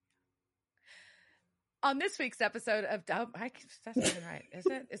On this week's episode of that's not even right, is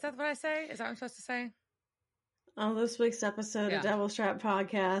it? Is that what I say? Is that what I'm supposed to say? On this week's episode of Devil Strap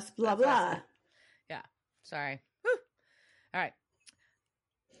Podcast, blah, blah. Yeah. Sorry. Woo. All right.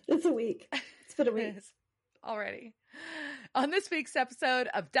 It's a week. It's been a week. Already. On this week's episode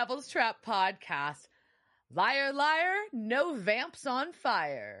of Devil's Trap Podcast, liar, liar, no vamps on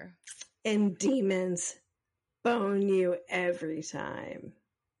fire. And demons bone you every time.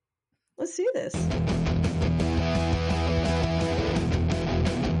 Let's do this.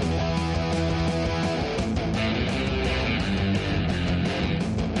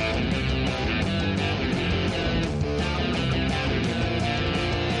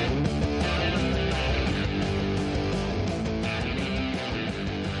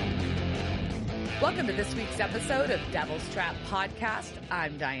 Welcome to this week's episode of Devil's Trap Podcast.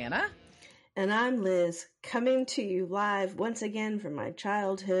 I'm Diana. And I'm Liz, coming to you live once again from my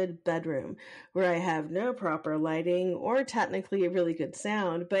childhood bedroom, where I have no proper lighting or technically a really good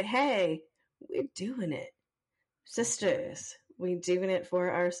sound, but hey, we're doing it. Sisters, we're doing it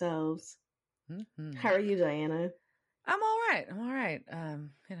for ourselves. Mm-hmm. How are you, Diana? I'm all right.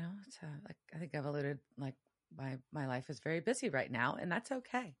 It's like I think I've alluded, like my life is very busy right now, and that's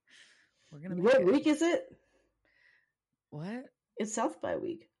okay. We're gonna make What week is it? What? It's South by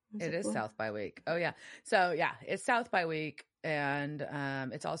week. It is South by week. Oh yeah. So yeah, it's South by week, and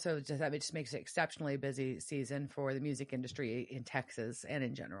it's also it just makes it an exceptionally busy season for the music industry in Texas and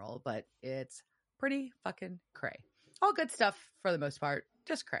in general. But it's pretty fucking cray. All good stuff for the most part,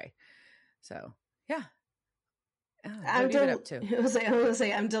 just cray. So yeah. I'm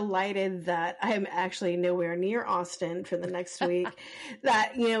delighted that I'm actually nowhere near Austin for the next week.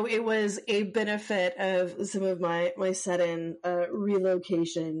 That, it was a benefit of some of my sudden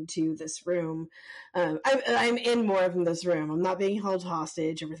relocation to this room. I'm in more than this room. I'm not being held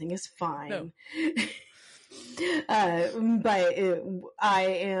hostage. Everything is fine. No. But I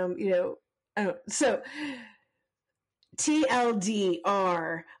am, so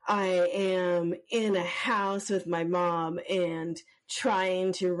TLDR, I am in a house with my mom and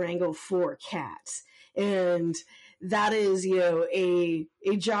trying to wrangle 4 cats. And that is, a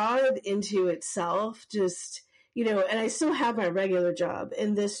job into itself, just, and I still have my regular job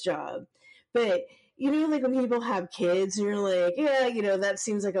in this job. But, like when people have kids and you're like, yeah, that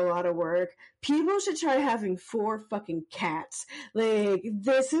seems like a lot of work. People should try having 4 fucking cats. Like,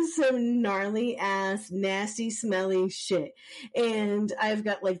 this is some gnarly ass, nasty, smelly shit. And I've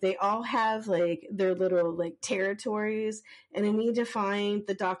got, they all have, their little, territories. And I need to find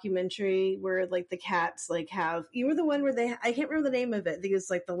the documentary where, the cats, have, you were the one where I can't remember the name of it. I think it's,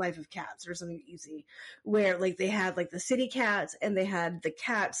 The Life of Cats or something easy. Where, they had, the city cats and they had the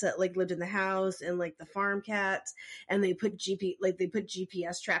cats that, lived in the house and, the farm cats. And they put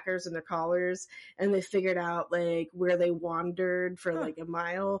GPS trackers in their collars. And they figured out where they wandered for a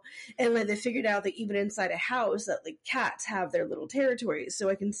mile, and they figured out that even inside a house that cats have their little territories. So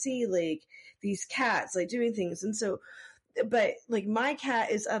I can see these cats doing things, and so, but my cat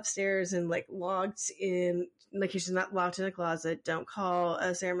is upstairs and locked in. She's not locked in a closet. Don't call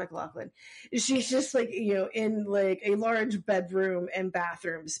Sarah McLachlan. She's just in a large bedroom and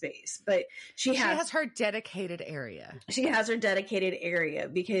bathroom space. But she has her dedicated area. She has her dedicated area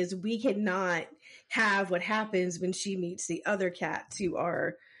because we cannot have what happens when she meets the other cats who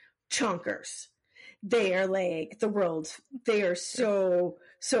are chonkers. They are they are so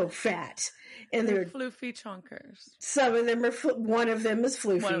fat. And they're floofy chonkers. Some of them are, one of them is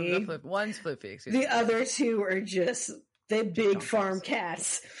floofy. One's floofy. The other 2 are just the big chonkers. Farm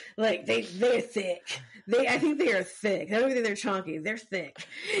cats. They're thick. I think they are thick. I don't think they're chunky. They're thick.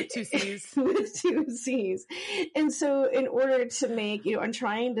 With 2 C's. With 2 C's. And so in order to make, I'm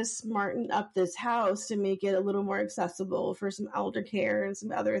trying to smarten up this house to make it a little more accessible for some elder care and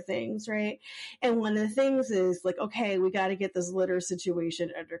some other things, right? And one of the things is okay, we got to get this litter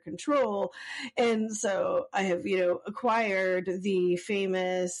situation under control. And so I have, acquired the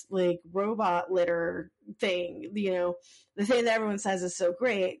famous robot litter thing, the thing that everyone says is so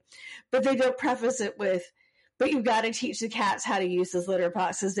great, but they don't preface it with, but you've got to teach the cats how to use this litter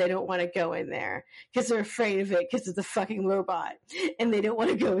box because they don't want to go in there because they're afraid of it because it's a fucking robot and they don't want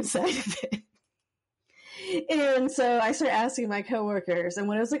to go inside of it. And so I started asking my coworkers, and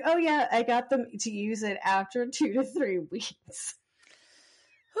when I was oh yeah, I got them to use it after 2 to 3 weeks.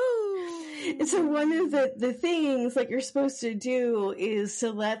 And so one of the things you're supposed to do is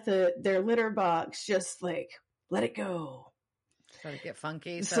to let their litter box just let it go. Let it get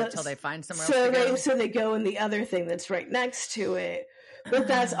funky until they find somewhere else to go. So they go in the other thing that's right next to it. But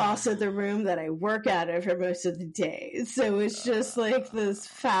that's also the room that I work out of for most of the day. So it's just this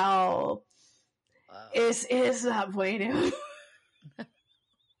foul It's not bueno.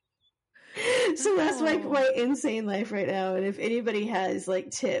 So that's like my insane life right now. And if anybody has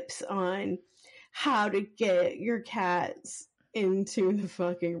like tips on how to get your cats into the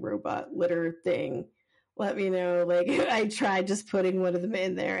fucking robot litter thing, let me know. Like, I tried just putting one of them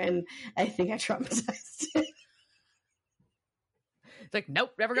in there and I think I traumatized it. It's like,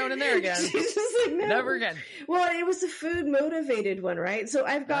 nope, never going in there again. She's just like, no. Never again. Well, it was a food motivated one, right? So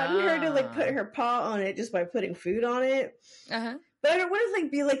I've gotten her to like put her paw on it just by putting food on it. Uh-huh. But I don't want to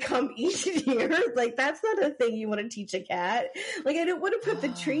like be like, come eat here. Like, that's not a thing you want to teach a cat. Like, I don't want to put the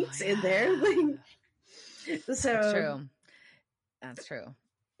treats in there. Like, so That's true.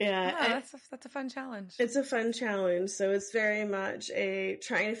 Yeah, that's a fun challenge. It's a fun challenge. So it's very much a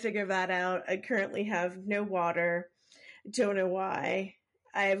trying to figure that out. I currently have no water. Don't know why.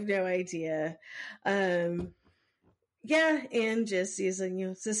 I have no idea. Yeah, and just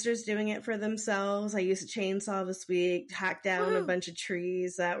using, sisters doing it for themselves. I used a chainsaw this week, hacked down a bunch of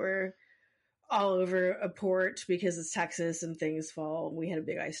trees that were all over a port because it's Texas and things fall. We had a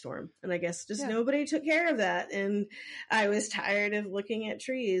big ice storm, and I guess just nobody took care of that. And I was tired of looking at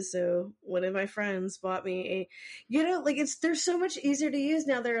trees, so one of my friends bought me they're so much easier to use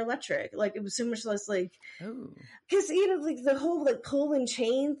now. They're electric. Like, it was so much less like, because like the whole like pull and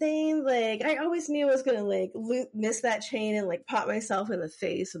chain thing. Like, I always knew I was gonna like miss that chain and like pop myself in the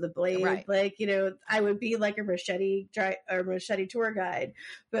face with a blade. Right. Like, I would be like a machete tour guide,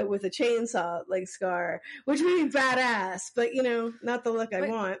 but with a chainsaw. Like Scar, which would be badass, but not the look I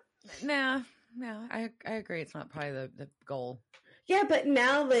want. No, I agree. It's not probably the goal. Yeah, but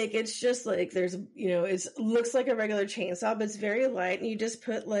now like it's just like there's it looks like a regular chainsaw, but it's very light, and you just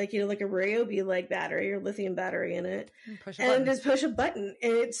put like like a Ryobi like battery or lithium battery in it, and just push a button,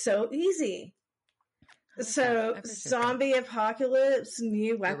 and it's so easy. So zombie apocalypse,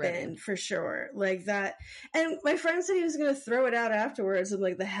 new weapon for sure. Like that. And my friend said he was going to throw it out afterwards. I'm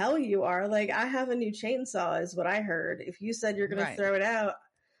like, the hell you are. Like, I have a new chainsaw is what I heard. If you said you're going to throw it out.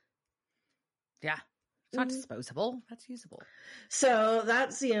 Yeah. It's not disposable. That's usable. So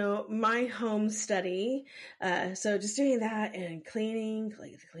that's, my home study. So just doing that and cleaning.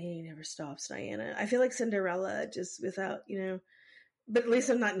 Like, the cleaning never stops, Diana. I feel like Cinderella just without, but at least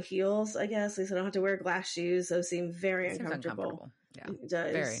I'm not in heels, I guess. At least I don't have to wear glass shoes. Those seem very uncomfortable. Yeah, it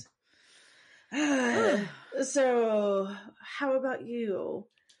does. Very. So, how about you?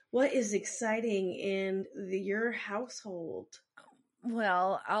 What is exciting in your household?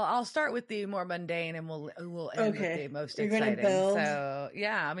 Well, I'll start with the more mundane, and we'll end with the most exciting. Build. So,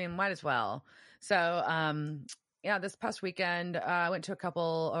 yeah, I mean, might as well. So, this past weekend, I went to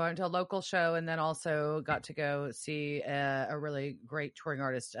a local show, and then also got to go see a really great touring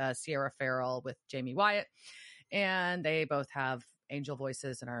artist, Sierra Farrell with Jamie Wyatt. And they both have angel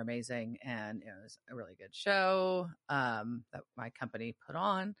voices and are amazing. And it was a really good show that my company put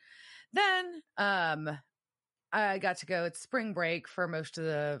on. Then I got to go. It's spring break for most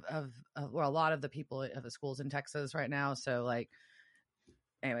of a lot of the people of the schools in Texas right now. So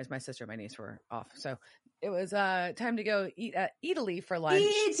anyways, my sister and my niece were off. So it was time to go eat at Italy for lunch.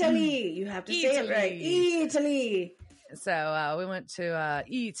 Italy! You have to say it right. Italy! So we went to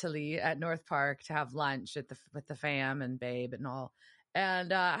Italy at North Park to have lunch with the fam and babe and all.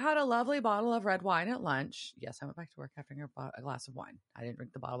 And had a lovely bottle of red wine at lunch. Yes, I went back to work after a glass of wine. I didn't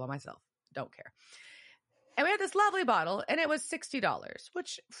drink the bottle by myself. Don't care. And we had this lovely bottle, and it was $60,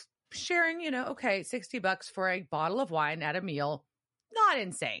 which sharing, $60 for a bottle of wine at a meal, not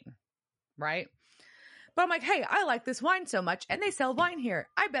insane, right? But I'm like, hey, I like this wine so much, and they sell wine here.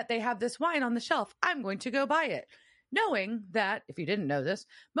 I bet they have this wine on the shelf. I'm going to go buy it. Knowing that, if you didn't know this,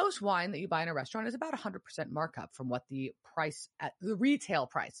 most wine that you buy in a restaurant is about 100% markup from what the price at the retail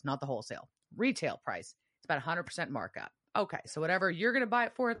price, not the wholesale, retail price. It's about 100% markup. Okay, so whatever you're going to buy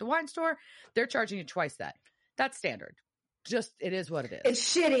it for at the wine store, they're charging you twice that. That's standard. Just, it is what it is.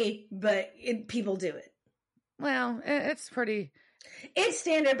 It's shitty, but people do it. Well, it's pretty... It's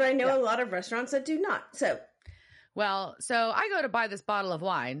standard, but I know a lot of restaurants that do not. So I go to buy this bottle of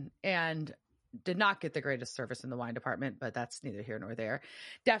wine and did not get the greatest service in the wine department, but that's neither here nor there.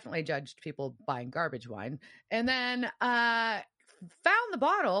 Definitely judged people buying garbage wine. And then found the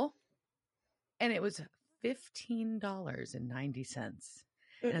bottle, and it was $15.90.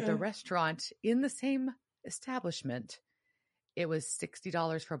 And at the restaurant in the same establishment, it was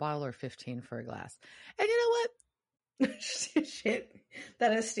 $60 for a bottle or $15 for a glass. And you know what? Shit,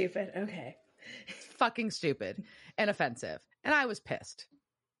 that is stupid. Okay. It's fucking stupid and offensive. And I was pissed.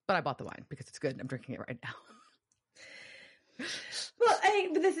 But I bought the wine because it's good and I'm drinking it right now. Well,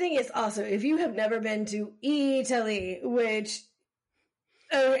 but the thing is also, if you have never been to Italy, which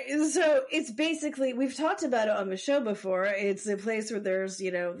So it's basically, we've talked about it on the show before. It's a place where there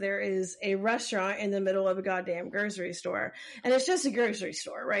is a restaurant in the middle of a goddamn grocery store. And it's just a grocery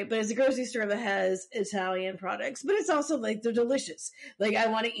store, right? But it's a grocery store that has Italian products, but it's also like, they're delicious. Like, I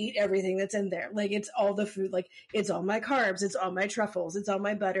want to eat everything that's in there. Like, it's all the food. Like, it's all my carbs. It's all my truffles. It's all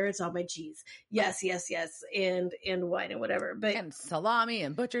my butter. It's all my cheese. Yes. And wine and whatever. But and salami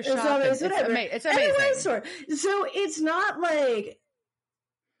and butcher shop. It's amazing. And a wine store. So it's not like,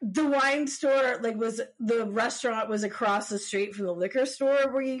 the wine store, like, the restaurant was across the street from the liquor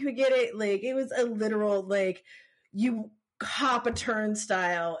store where you could get it. Like, it was a literal, like, you hop a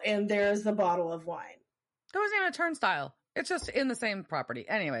turnstile and there's the bottle of wine. There wasn't even a turnstile. It's just in the same property.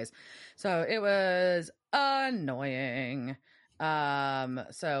 Anyways, so it was annoying.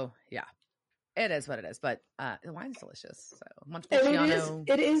 So yeah, it is what it is. But the wine's delicious. So Montepulciano.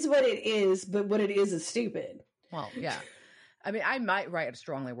 It is what it is, but what it is stupid. Well, yeah. I mean, I might write a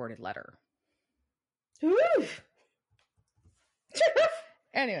strongly worded letter.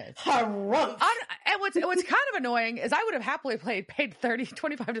 Anyways. And what's kind of annoying is I would have happily paid $25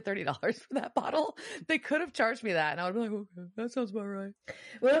 to $30 for that bottle. They could have charged me that, and I would be like, okay, that sounds about right.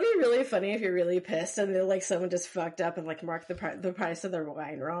 Would it be really funny if you're really pissed and they're like, someone just fucked up and like marked the price of their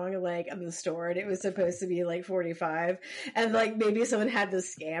wine wrong, like, in the store, and it was supposed to be like $45, and like maybe someone had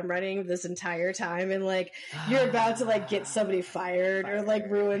this scam running this entire time, and like you're about to like get somebody fired or like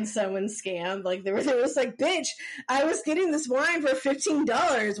ruin someone's scam. Like there was like, bitch, I was getting this wine for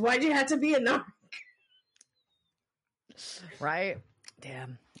 $15. Why'd you have to be a narc? Right?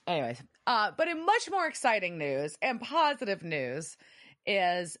 Damn. Anyways, but in much more exciting news and positive news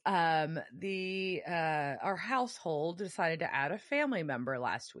is our household decided to add a family member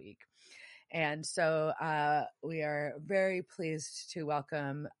last week. And so we are very pleased to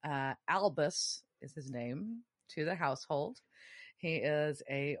welcome Albus is his name to the household. He is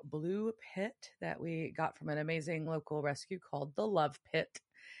a blue pit that we got from an amazing local rescue called the Love Pit,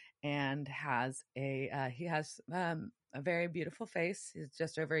 and has a very beautiful face. He's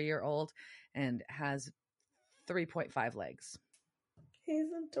just over a year old and has 3.5 legs. He's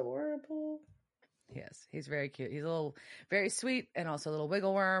adorable. Yes, he's very cute. He's very sweet, and also a little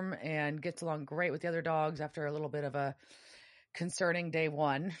wiggle worm, and gets along great with the other dogs after a little bit of a concerning day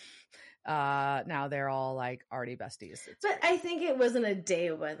one. Now they're all like already besties. But I think it wasn't a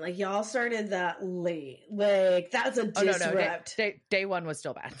day one. Like, y'all started that late. Like, that's a disrupt. No. Day one was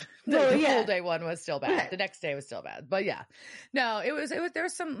still bad. The full day one was still bad. Right. The next day was still bad. But yeah, no, it was. There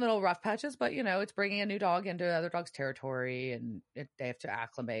was some little rough patches, but it's bringing a new dog into other dogs' territory, and they have to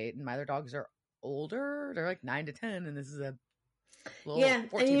acclimate. And my other dogs are older; they're like 9 to 10, and this is a little and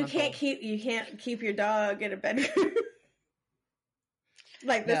you can't keep your dog in a bedroom.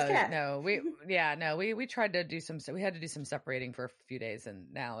 Like this cat. We tried to do we had to do some separating for a few days,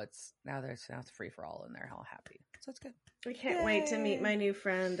 and now it's free for all, and they're all happy. So it's good. I can't wait to meet my new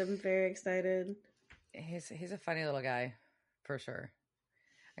friend. I'm very excited. He's a funny little guy, for sure.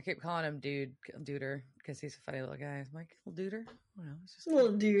 I keep calling him Duder, because he's a funny little guy. I'm like, little Duder? I don't know, it's just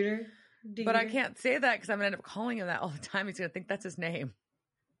little Duder. But I can't say that because I'm gonna end up calling him that all the time. He's gonna think that's his name.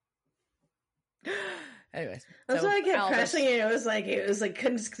 Anyways, that's why I kept pressing it. It was like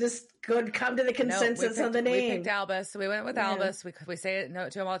just come to the consensus on the name. We picked Albus. We went with Albus. We say it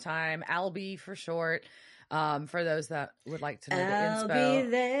to him all the time. Albie for short. For those that would like to know the inspo, I'll be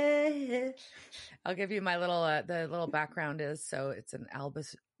there. I'll give you my little the little background is, so it's an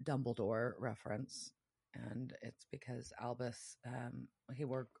Albus Dumbledore reference, and it's because Albus he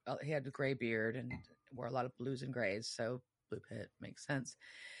had a gray beard and wore a lot of blues and grays, so Blue Pit makes sense.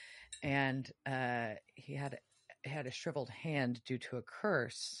 And he had a shriveled hand due to a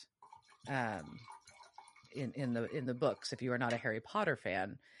curse in the books, if you are not a Harry Potter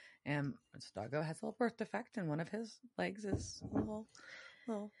fan. And this doggo has a little birth defect, and one of his legs is a little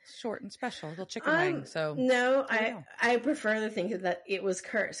short and special, a little chicken wing. So no, I prefer to think that it was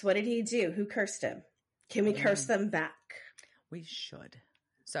cursed. What did he do? Who cursed him? Can we curse them back? We should.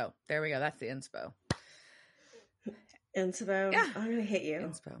 So there we go. That's the inspo. Inspo? Yeah. I'm gonna hit you.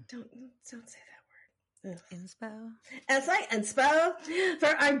 Inspo. Don't say that word. Ugh. Inspo? It's like inspo for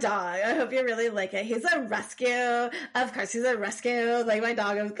our dog. I hope you really like it. He's a rescue. Of course he's a rescue. Like my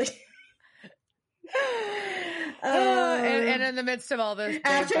dog. And in the midst of all this,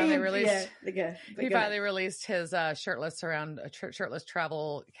 after finally he finally released his shirtless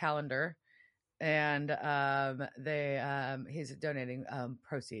travel calendar. And he's donating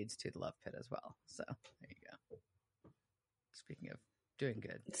proceeds to the Love Pit as well. So there you go. Speaking of Doing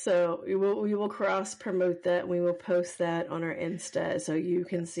good. So we will cross promote that. We will post that on our Insta so you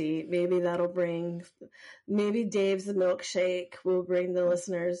can see. Maybe Dave's the milkshake will bring the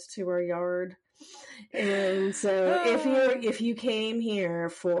listeners to our yard. And so if you came here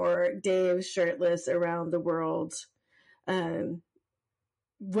for Dave's Shirtless Around the World,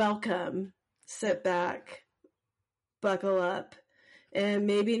 welcome. Sit back, buckle up, and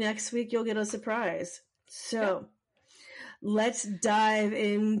maybe next week you'll get a surprise. So let's dive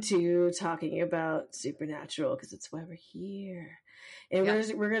into talking about Supernatural, because it's why we're here. And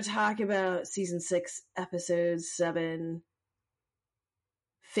we're going to talk about season 6, episode 7,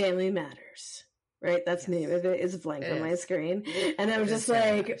 Family Matters. Right? That's the name of it. It's blank on my screen. And I'm just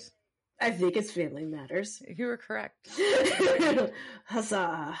like, I think it's Family Matters. You were correct.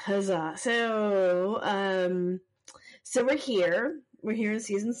 Huzzah, huzzah. So we're here. We're here in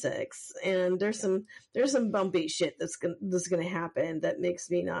season 6, and there's some bumpy shit that's gonna happen that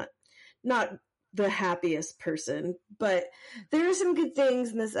makes me not the happiest person. But there are some good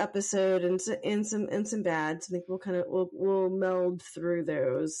things in this episode, and some bad. So I think we'll meld through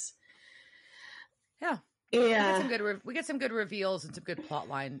those. Yeah. Yeah, we get some good reveals and some good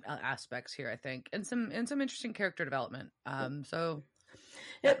plotline aspects here, I think, and some interesting character development.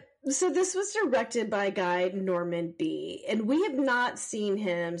 So this was directed by a guy, Norman B., and we have not seen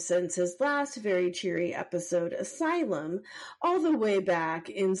him since his last very cheery episode, Asylum, all the way back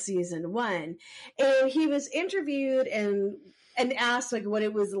in season 1. And he was interviewed and asked like what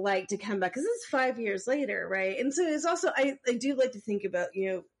it was like to come back, because it's 5 years later, right? And so it's also I do like to think about,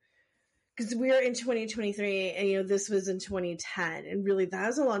 because we're in 2023 and, this was in 2010. And really, that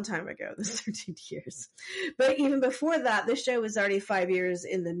was a long time ago, this 13 years. But even before that, the show was already 5 years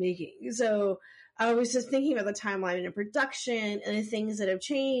in the making. So I was just thinking about the timeline and production and the things that have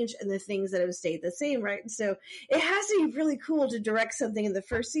changed and the things that have stayed the same, right? So it has to be really cool to direct something in the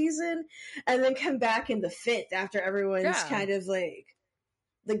first season and then come back in the 5th after everyone's kind of like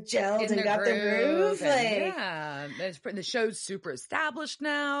gelled and got the groove. The show's super established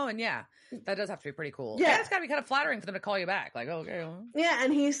now, and that does have to be pretty cool. Yeah, it's got to be kind of flattering for them to call you back. Like, okay, well. Yeah,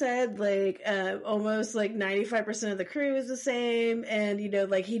 and he said almost 95% of the crew is the same, and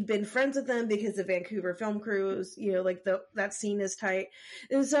he'd been friends with them because the Vancouver film crew was, that scene is tight,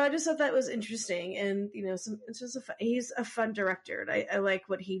 and so I just thought that was interesting, and he's a fun director. And I like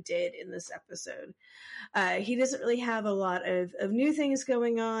what he did in this episode. He doesn't really have a lot of new things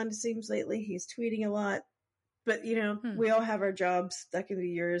going on, it seems, lately. He's tweeting a lot. But, we all have our jobs. That can be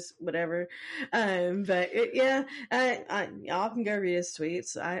yours, whatever. Y'all can go read his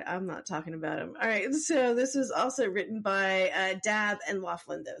tweets. I'm not talking about him. All right. So this was also written by Dab and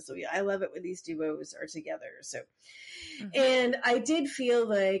Laughlin, though. So I love it when these duos are together. So, and I did feel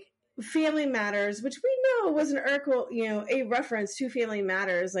like Family Matters, which we know was an Urkel, a reference to Family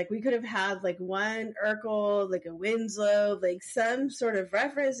Matters. Like, we could have had one Urkel, a Winslow, some sort of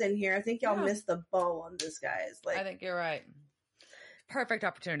reference in here. I think y'all missed the ball on this, guys. I think you're right. Perfect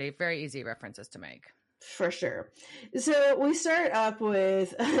opportunity. Very easy references to make. For sure. So we start up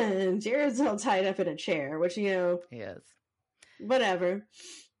with Jared's all tied up in a chair, which, he is. Whatever.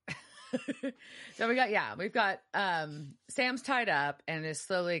 So we've got Sam's tied up and is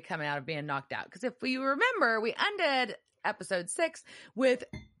slowly coming out of being knocked out. Because if we remember, we ended episode 6 with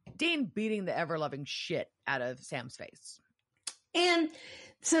Dean beating the ever-loving shit out of Sam's face. And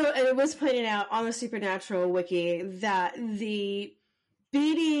so it was pointed out on the Supernatural wiki that the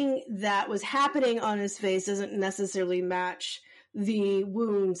beating that was happening on his face doesn't necessarily match the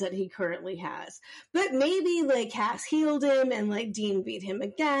wounds that he currently has. But maybe Cass healed him and Dean beat him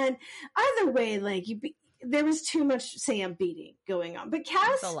again. Either way, there was too much Sam beating going on. But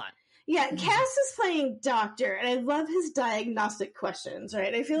Cass, that's a lot. Yeah, Cass is playing doctor, and I love his diagnostic questions,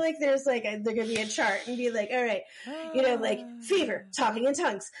 right? I feel like there's they're gonna be a chart and be all right, fever, talking in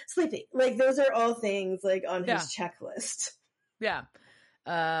tongues, sleeping. Those are all things on his checklist. Yeah.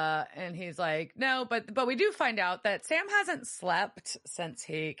 And he's like, no, but we do find out that Sam hasn't slept since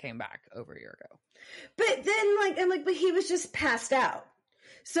he came back over a year ago. But then but he was just passed out.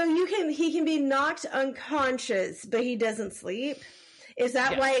 So he can be knocked unconscious, but he doesn't sleep. Is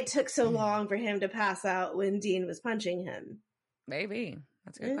that why it took so long for him to pass out when Dean was punching him? Maybe.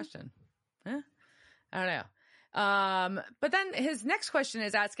 That's a good question. I don't know. But then his next question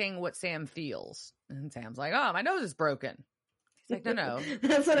is asking what Sam feels. And Sam's like, oh, my nose is broken. He's like, no.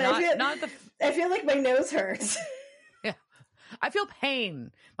 That's what I feel. I feel like my nose hurts. Yeah. I feel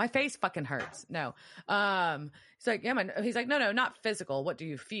pain. My face fucking hurts. No. He's like, he's like, no, not physical. What do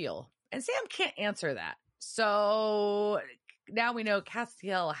you feel? And Sam can't answer that. So now we know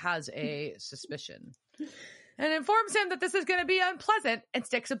Castiel has a suspicion. and informs him that this is going to be unpleasant and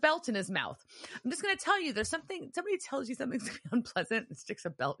sticks a belt in his mouth. I'm just going to tell you, there's somebody tells you something's going to be unpleasant and sticks a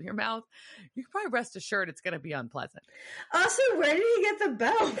belt in your mouth, you can probably rest assured it's going to be unpleasant. Also, where did he get the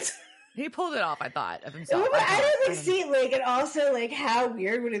belt? He pulled it off, I thought, of himself. I don't see, like, and also, like, how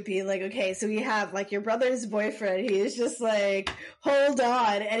weird would it be? Like, okay, so we have, like, your brother's boyfriend. He is just like, hold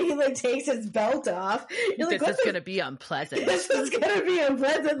on. And he, like, takes his belt off. You're like, this is going to be unpleasant. This is going to be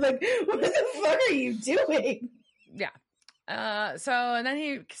unpleasant. Like, what the fuck are you doing? Yeah. And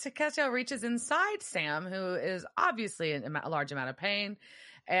then Castiel reaches inside Sam, who is obviously in a large amount of pain,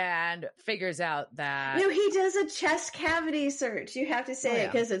 and figures out that... No, he does a chest cavity search. You have to say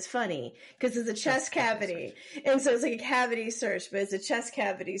it because it's funny. Because it's a chest cavity. And so it's like a cavity search, but it's a chest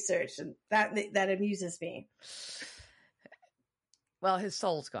cavity search. And that amuses me. Well, his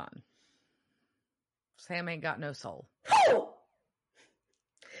soul's gone. Sam ain't got no soul. Oh!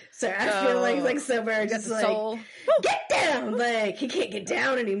 Sorry, I feel like somewhere just like, soul. Get down! Like, he can't get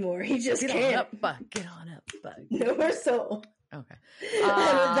down anymore. He just can't. Get on up, bug. No more soul. Okay.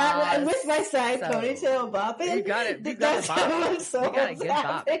 And with my side ponytail bopping. You got it. That's how I'm so you got a good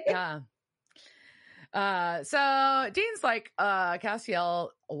bop. Yeah. So Dean's like,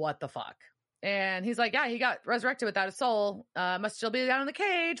 Castiel, what the fuck? And he's like, yeah, he got resurrected without a soul. Must still be down in the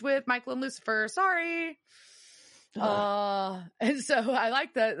cage with Michael and Lucifer. Sorry. And so I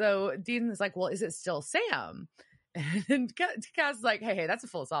like that, though. Dean is like, well, is it still Sam? And Cass is like, hey, that's a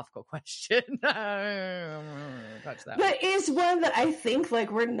philosophical question. Touch that. But it's one that I think,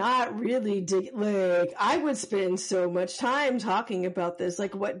 like, we're not really like, I would spend so much time talking about this,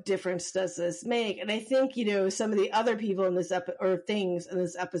 like, what difference does this make? And I think, some of the other people in this or things in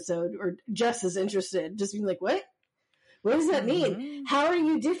this episode are just as interested, just being like, what does that mean? How are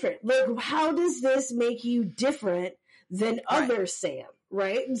you different? Like, how does this make you different than other Sam?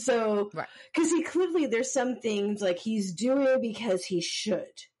 Right. And so, because he clearly, there's some things like he's doing because he should.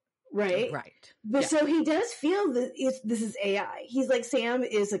 Right. Right. But so he does feel that this is AI. He's like, Sam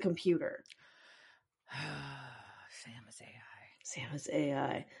is a computer. Sam is AI. Sam is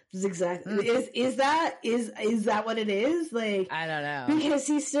AI. This is exactly, is that what it is? Like, I don't know. Because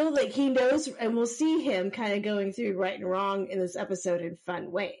he's still like, he knows, and we'll see him kind of going through right and wrong in this episode in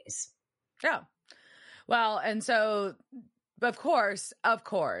fun ways. Yeah. Well, and so, of course,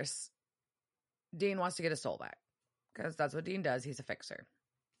 Dean wants to get his soul back because that's what Dean does. He's a fixer.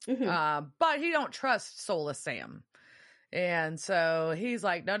 Mm-hmm. But he don't trust soulless Sam. And so he's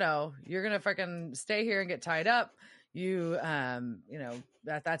like, no, you're going to freaking stay here and get tied up. You,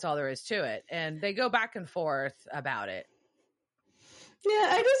 that's all there is to it. And they go back and forth about it. Yeah,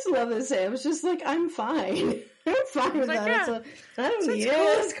 I just love that Sam's just like, I'm fine. I'm fine with that. Yeah. So, I don't know.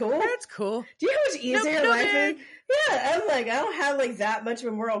 That's cool. That's cool. Do you know how much easier life is? Yeah, I'm like, I don't have like that much of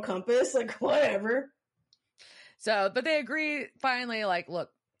a moral compass. Like, whatever. So, but they agree finally, like, look,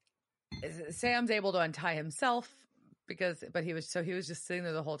 Sam's able to untie himself but he was just sitting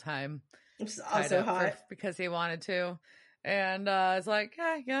there the whole time. It's also hot. Because he wanted to. And it's like,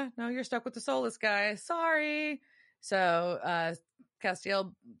 no, you're stuck with the soulless guy. Sorry. So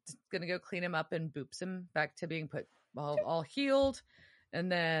Castiel is going to go clean him up and boops him back to being put all healed. And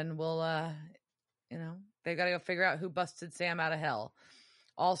then we'll, they got to go figure out who busted Sam out of hell.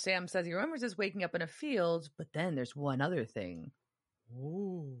 All Sam says he remembers is waking up in a field, but then there's one other thing.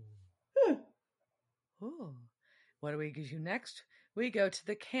 Ooh. Ooh. What do we do next? We go to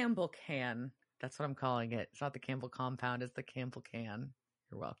the Campbell can. That's what I'm calling it. It's not the Campbell compound. It's the Campbell can.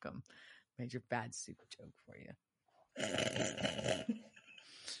 You're welcome. Made your bad soup joke for you.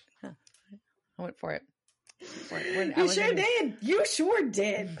 I went for it. You sure did. You sure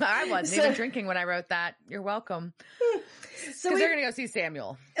did. I wasn't even drinking when I wrote that. You're welcome. So they're going to go see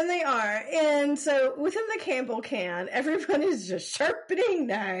Samuel. And they are. And so within the Campbell can, everyone is just sharpening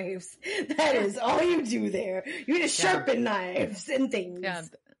knives. That is all you do there. You just sharpen knives and things.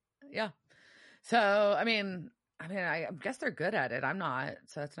 Yeah. So, I guess they're good at it. I'm not.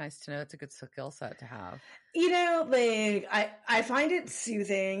 So it's nice to know it's a good skill set to have. I find it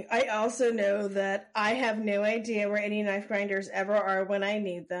soothing. I also know that I have no idea where any knife grinders ever are when I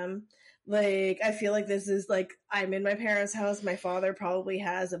need them. Like, I feel like this is like, I'm in my parents' house. My father probably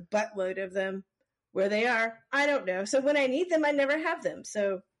has a buttload of them. Where they are, I don't know. So when I need them, I never have them.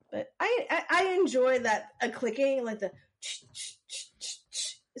 So, but I enjoy that a clicking, like the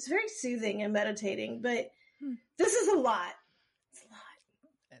it's very soothing and meditating, but this is a lot.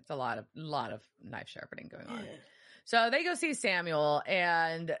 It's a lot of knife sharpening going on. Yeah. So they go see Samuel,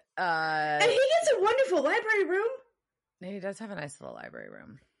 and he gets a wonderful library room. He does have a nice little library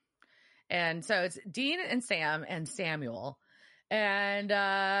room. And so it's Dean and Sam and Samuel. And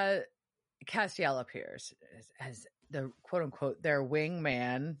Castiel appears as the quote unquote their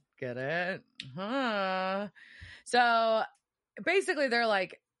wingman. Get it? Huh. So basically, they're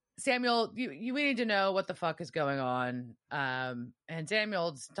like, Samuel, we need to know what the fuck is going on. And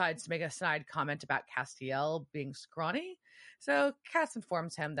Samuel decides to make a snide comment about Castiel being scrawny. So Cass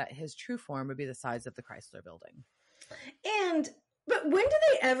informs him that his true form would be the size of the Chrysler Building. But when do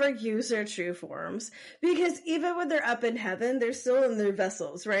they ever use their true forms? Because even when they're up in heaven, they're still in their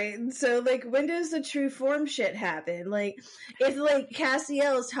vessels, right? And so, like, when does the true form shit happen? Like, if, like,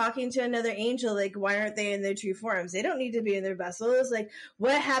 Castiel is talking to another angel, like, why aren't they in their true forms? They don't need to be in their vessels. Like,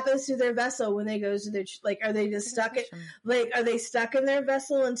 what happens to their vessel when they go to their, like, are they just stuck it? Like, are they stuck in their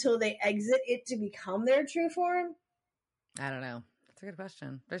vessel until they exit it to become their true form? I don't know. That's a good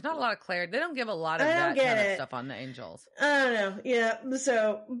question. There's not a lot of clarity. They don't give a lot of that kind of stuff on the angels. I don't know. Yeah.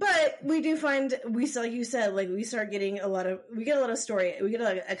 So, but we do find, like you said, like we start getting we get a lot of story. We get a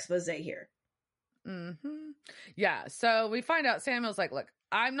lot of expose here. Mm-hmm. Yeah. So we find out Samuel's like, look,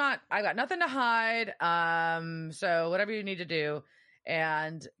 I got nothing to hide. So whatever you need to do.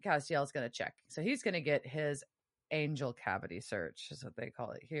 And Castiel's going to check. So he's going to get his angel cavity search is what they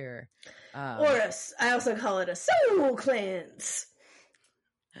call it here. I also call it a soul cleanse.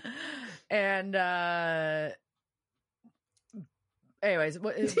 And anyways,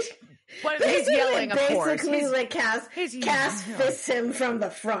 what he's yelling, of course. Basically, like Cass fists him from the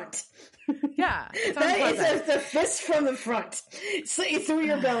front. Yeah, it's a fist from the front, so through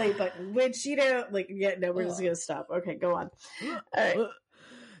your belly button. Which we're just gonna stop. Okay, go on. All right.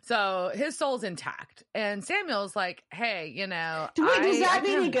 So his soul's intact, and Samuel's like, "Hey, does that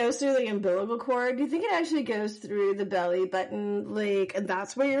mean it goes through the umbilical cord? Do you think it actually goes through the belly button? Like, and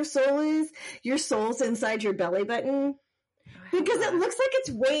that's where your soul is? Your soul's inside your belly button? Because it looks like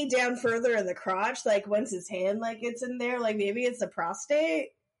it's way down further in the crotch. Like once his hand gets in there, like maybe it's the prostate.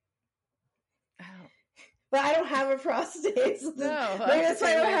 But I don't have a prostate. So maybe that's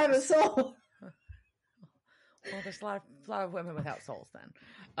why I don't have a soul." Well, there's a lot of women without souls then.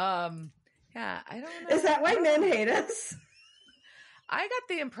 Yeah, I don't know. Is that why men hate us? I got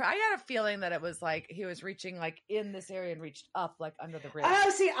a feeling that it was like he was reaching like in this area and reached up like under the ribs.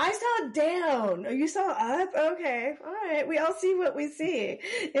 Oh, see, I saw down. You saw up? Okay. All right. We all see what we see.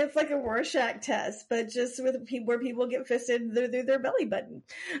 It's like a Rorschach test, but just with where people get fisted through their belly button.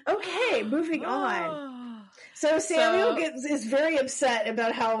 Okay, moving on. So Samuel is very upset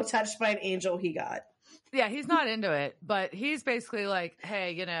about how touched by an angel he got. Yeah, he's not into it, but he's basically like,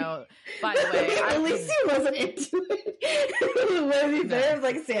 hey, by the way. At least he wasn't into it. Would it be better if,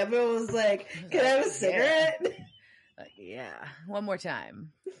 like, Samuel was like, can I have a cigarette? Yeah, one more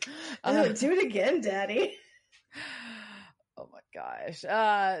time. Do it again, Daddy. Oh my gosh.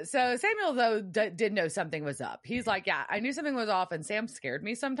 So Samuel, though, did know something was up. He's like, yeah, I knew something was off, and Sam scared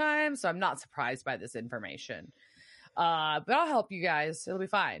me sometimes, so I'm not surprised by this information. But I'll help you guys. It'll be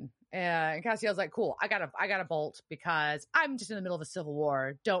fine. And Castiel's like, cool, I gotta bolt because I'm just in the middle of a civil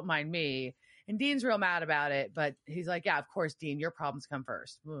war. Don't mind me. And Dean's real mad about it, but he's like, yeah, of course, Dean, your problems come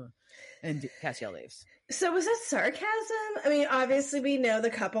first. And Castiel leaves. So was that sarcasm? I mean, obviously we know the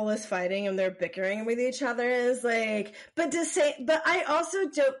couple is fighting and they're bickering with each other. But I also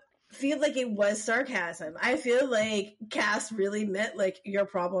don't feel like it was sarcasm. I feel like Cass really meant like your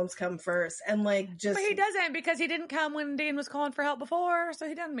problems come first, and like just. But he doesn't, because he didn't come when Dean was calling for help before, so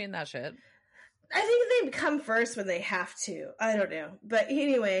he doesn't mean that shit. I think they come first when they have to. I don't know, but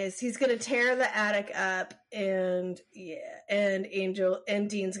anyways, he's gonna tear the attic up, and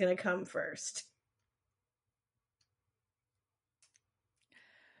Dean's gonna come first.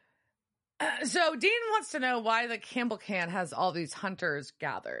 So Dean wants to know why the Campbell Can has all these hunters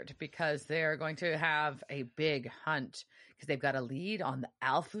gathered, because they're going to have a big hunt because they've got a lead on the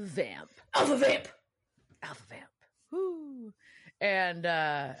Alpha Vamp. Alpha Vamp. Woo. And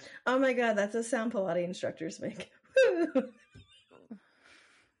oh my god, that's a sound Pilates instructors make.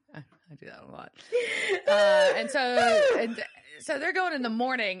 I do that a lot. And so they're going in the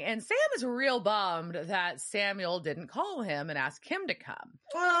morning, and Sam is real bummed that Samuel didn't call him and ask him to come.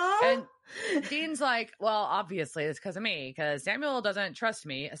 Aww. And Dean's like, well, obviously it's because of me, because Samuel doesn't trust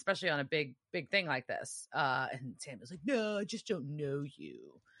me, especially on a big thing like this. And Samuel's like, no, I just don't know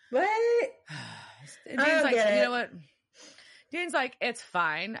you. What? And Dean's like, you know what? Dean's like, it's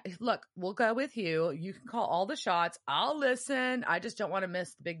fine. Look, we'll go with you. You can call all the shots. I'll listen. I just don't want to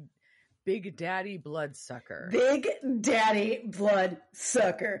miss the Big Daddy Bloodsucker. Big Daddy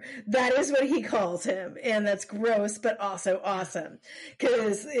Bloodsucker. That is what he calls him. And that's gross, but also awesome.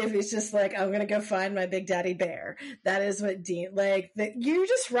 Because if it's just like, I'm going to go find my Big Daddy Bear, that is what Dean, like, you're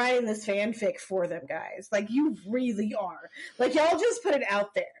just writing this fanfic for them, guys. Like, you really are. Like, y'all just put it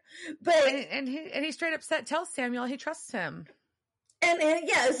out there. But And he straight up tells Samuel he trusts him. And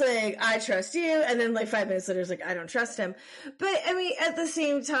yeah, it's like, I trust you. And then like 5 minutes later, it's like, I don't trust him. But I mean, at the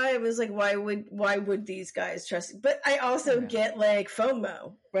same time, it's like, why would these guys trust you? But I also get like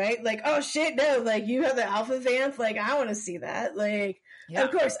FOMO, right? Like, oh shit, no, like you have the alpha vamp. Like, I want to see that. Like,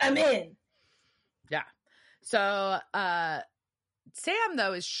 of course, I'm in. Yeah. So, Sam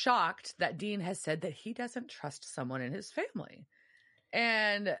though is shocked that Dean has said that he doesn't trust someone in his family.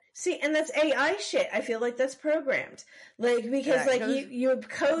 And see, and that's AI shit. I feel like that's programmed. Like, because like you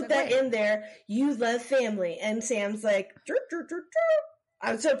code that in there, you love family. And Sam's like,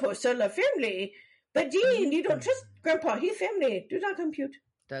 I'm supposed to love family. But Dean, you don't trust Grandpa. He's family. Do not compute.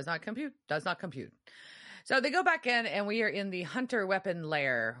 Does not compute. Does not compute. So they go back in, and we are in the hunter weapon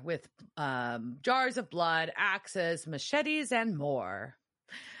lair with jars of blood, axes, machetes, and more.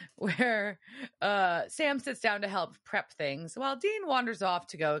 Where Sam sits down to help prep things while Dean wanders off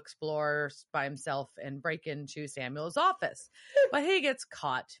to go explore by himself and break into Samuel's office. But he gets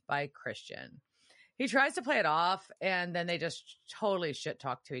caught by Christian. He tries to play it off, and then they just totally shit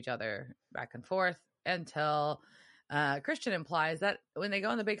talk to each other back and forth until Christian implies that when they go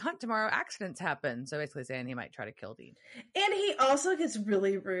on the big hunt tomorrow, accidents happen. So basically saying he might try to kill Dean. And he also gets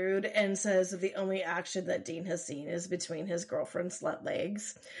really rude and says that the only action that Dean has seen is between his girlfriend's slut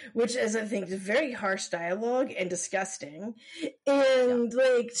legs, which is, I think, very harsh dialogue and disgusting. And,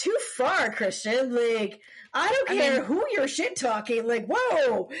 like, too far, Christian. Like, I don't care who you're shit talking. Like,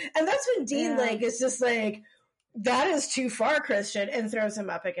 whoa. And that's when Dean, like, is just like, that is too far, Christian, and throws him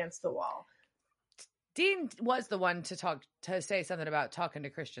up against the wall. Dean was the one to say something about talking to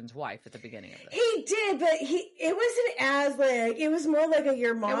Christian's wife at the beginning of this. He did, but it wasn't as like, it was more like a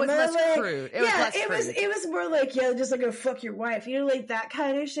your mama. It was less like, crude. It was more like, yeah, just like a fuck your wife, you know, like that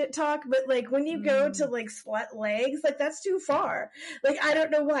kind of shit talk. But like when you go to like slut legs, like that's too far. Like I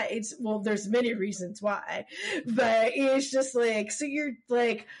don't know why. There's many reasons why, but it's just like, so you're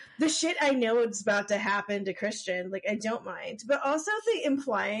like the shit I know it's about to happen to Christian. Like I don't mind, but also the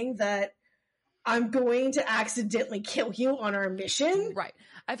implying that I'm going to accidentally kill you on our mission. Right.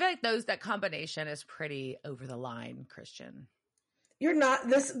 I feel like that combination is pretty over the line, Christian. You're not,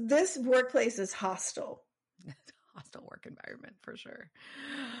 this workplace is hostile. Hostile work environment for sure.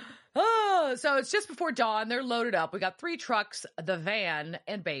 Oh, so it's just before dawn. They're loaded up. We got 3 trucks, the van,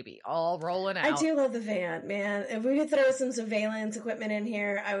 and baby all rolling out. I do love the van, man. If we could throw some surveillance equipment in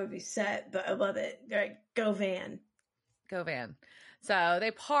here, I would be set, but I love it. All right, go van. Go van. So they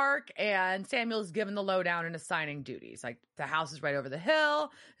park, and Samuel's given the lowdown and assigning duties. Like, the house is right over the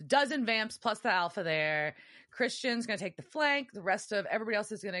hill, a dozen vamps plus the alpha there. Christian's going to take the flank. The rest of everybody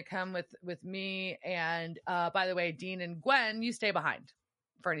else is going to come with me. And by the way, Dean and Gwen, you stay behind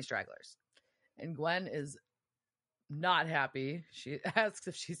for any stragglers. And Gwen is not happy. She asks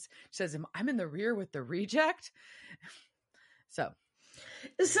if she says, I'm in the rear with the reject. So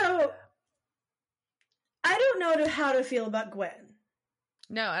I don't know how to feel about Gwen.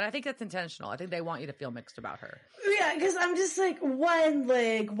 No, and I think that's intentional. I think they want you to feel mixed about her. Yeah, because I'm just like, one,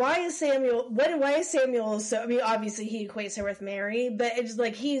 like, why is Samuel so, I mean, obviously he equates her with Mary, but it's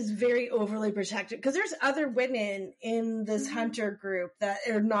like he's very overly protected. Because there's other women in this hunter group that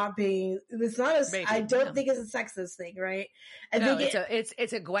are not being, it's not I don't think it's a sexist thing, right? I think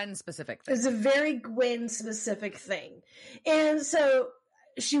it's a Gwen specific thing. It's a very Gwen specific thing. And so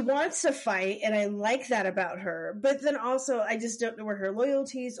she wants to fight, and I like that about her. But then also, I just don't know where her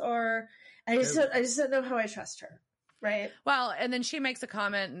loyalties are. I just don't know how I trust her. Right. Well, and then she makes a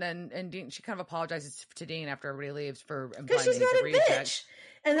comment, and Dean, she kind of apologizes to Dean after everybody leaves for implying because she's not a bitch,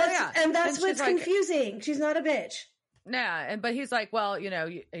 and that's what's like, confusing. She's not a bitch. Yeah, but he's like, well, you know,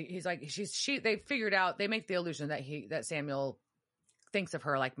 he's like, they figured out, they make the illusion that Samuel thinks of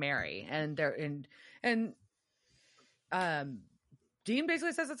her like Mary, and Dean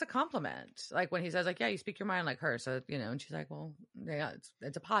basically says it's a compliment. Like when he says, like, yeah, you speak your mind like her. So, you know, and she's like, well, yeah,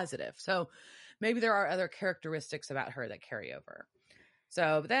 it's a positive. So maybe there are other characteristics about her that carry over.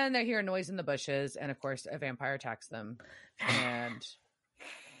 So then they hear a noise in the bushes. And of course, a vampire attacks them. And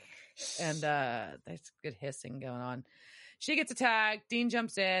there's good hissing going on. She gets attacked. Dean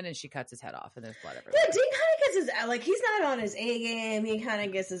jumps in and she cuts his head off, and there's blood everywhere. Yeah, Dean kind of gets his, like, he's not on his A game. He kind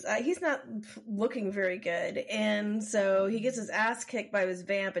of gets his, he's not looking very good. And so he gets his ass kicked by his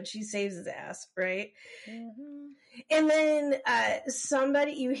vamp and she saves his ass, right? Mm-hmm. And then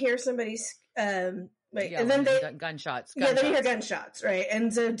you hear somebody's, and then gunshots. Yeah, then you hear gunshots, right?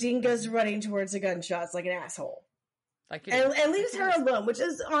 And so Dean goes running towards the gunshots like an asshole. And leaves her alone, which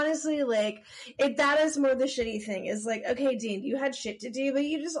is honestly like, that is more the shitty thing. Is like, okay, Dean, you had shit to do, but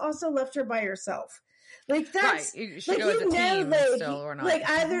you just also left her by herself. Like that's right. You go as a team still or not.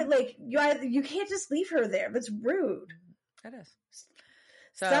 Like you can't just leave her there. That's rude. It is.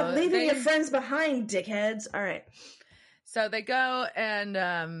 So stop leaving your friends behind, dickheads. All right. So they go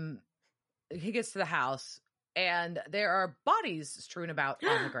and he gets to the house and there are bodies strewn about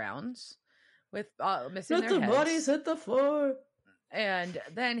on the grounds. With missing their heads. Bodies hit the floor. And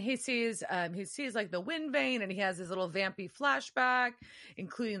then he sees like the wind vane, and he has his little vampy flashback,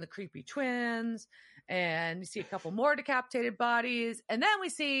 including the creepy twins. And you see a couple more decapitated bodies, and then we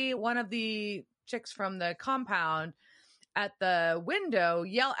see one of the chicks from the compound at the window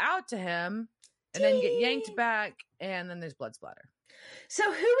yell out to him, and then get yanked back, and then there's blood splatter. So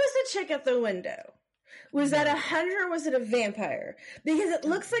who was the chick at the window? Was that a hunter or was it a vampire? Because it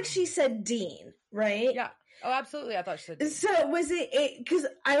looks like she said Dean, right? Yeah. Oh, absolutely. I thought she said Dean. So was it, because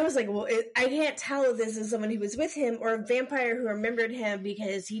I was like, well, I can't tell if this is someone who was with him or a vampire who remembered him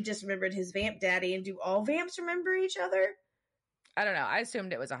because he just remembered his vamp daddy. And do all vamps remember each other? I don't know. I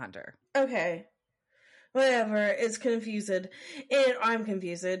assumed it was a hunter. Okay. Whatever, it's confused, and I'm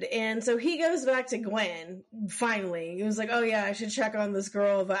confused. And so he goes back to Gwen, finally. He was like, oh yeah, I should check on this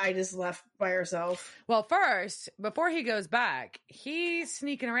girl that I just left by herself. Well, first, before he goes back, he's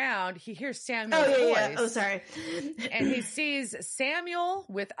sneaking around. He hears Samuel's voice. Yeah. Oh, sorry. And he sees Samuel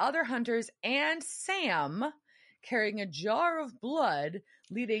with other hunters and Sam carrying a jar of blood,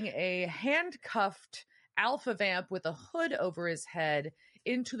 leading a handcuffed alpha vamp with a hood over his head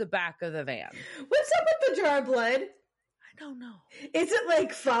into the back of the van. What's up with the jar of blood? I don't know. Is it like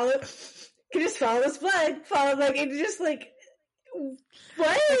you just follow this blood? Follow, like, it just like,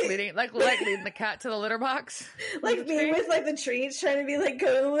 what? Like leading the cat to the litter box? Like me with like the treats trying to be like,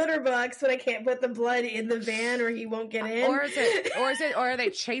 go to the litter box, but I can't put the blood in the van or he won't get in. Or are they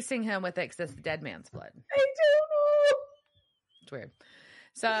chasing him with it because it's the dead man's blood? I don't know. It's weird.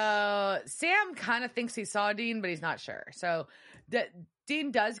 So Sam kind of thinks he saw Dean, but he's not sure. So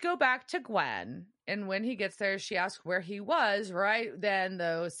Dean does go back to Gwen, and when he gets there, she asks where he was. Right then,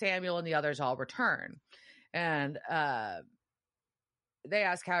 though, Samuel and the others all return, and they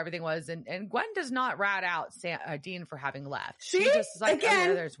ask how everything was, and Gwen does not rat out Dean for having left. She just is like, again. Oh,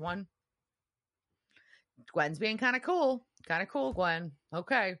 yeah, there's one. Gwen's being kind of cool, Gwen.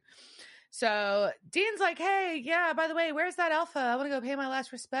 Okay. So Dean's like, hey, yeah, by the way, where's that alpha? I want to go pay my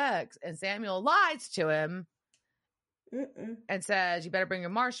last respects. And Samuel lies to him and says, you better bring your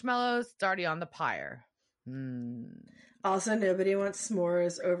marshmallows. It's already on the pyre. Also, nobody wants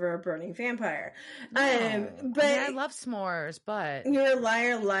s'mores over a burning vampire. No. But I love s'mores, but you're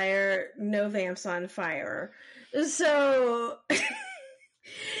a liar, no vamps on fire. So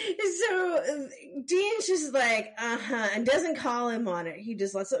Dean's just like, and doesn't call him on it. He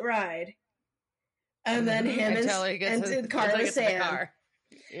just lets it ride. And then him and Carla Sam.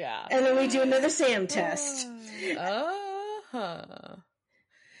 Yeah. And then we do another Sam test.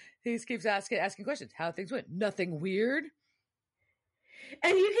 He keeps asking questions. How things went. Nothing weird.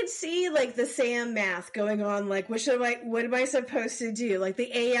 And you can see like the Sam math going on. Like, what am I supposed to do? Like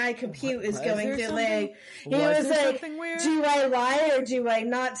the AI compute is going to like, was like, do I lie or do I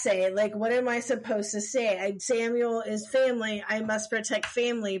not say it? Like, what am I supposed to say? Samuel is family. I must protect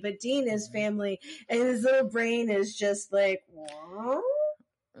family, but Dean is family. And his little brain is just like, what?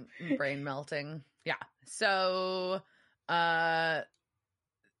 Brain melting. Yeah. So,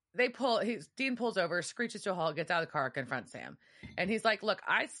 Dean pulls over, screeches to a halt, gets out of the car, confronts Sam. And he's like, look,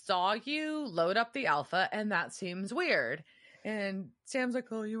 I saw you load up the alpha, and that seems weird. And Sam's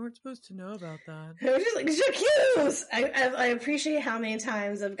like, oh, you weren't supposed to know about that. I was just like, j'accuse! I appreciate how many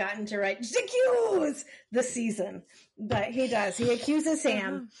times I've gotten to write j'accuse this season. But he does. He accuses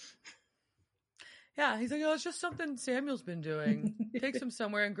Sam. Yeah, he's like, oh, it's just something Samuel's been doing. Takes him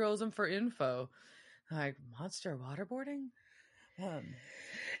somewhere and grills him for info. Like, monster waterboarding?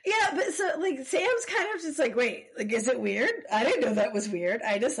 Yeah, but so, like, Sam's kind of just like, wait, like, is it weird? I didn't know that was weird.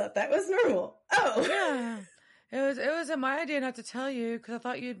 I just thought that was normal. Oh. Yeah. It was my idea not to tell you because I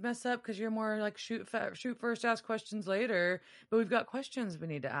thought you'd mess up because you're more like shoot first, ask questions later. But we've got questions we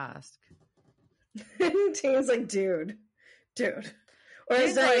need to ask. Dean's like, dude. Or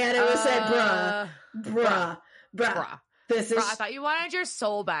as Diana would say, bruh. This is. Bra, I thought you wanted your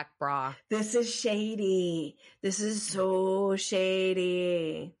soul back, Bra. This is shady. This is so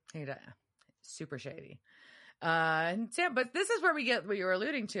shady. Super shady. And Sam, but this is where we get what you were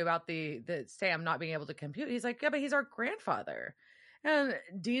alluding to about the Sam not being able to compute. He's like, yeah, but he's our grandfather. And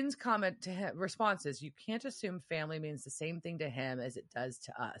Dean's response is, you can't assume family means the same thing to him as it does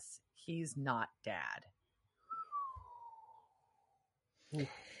to us. He's not dad.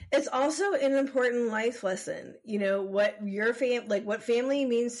 It's also an important life lesson. You know, what your what family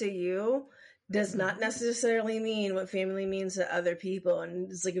means to you does not necessarily mean what family means to other people.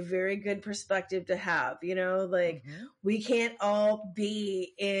 And it's like a very good perspective to have, you know, like we can't all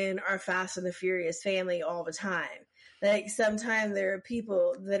be in our Fast and the Furious family all the time. Like sometimes there are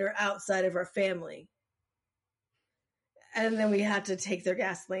people that are outside of our family. And then we have to take their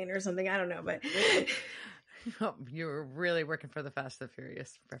gasoline or something. I don't know, but oh, you were really working for the Fast and the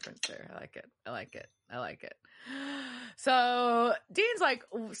Furious reference there. I like it. So Dean's like,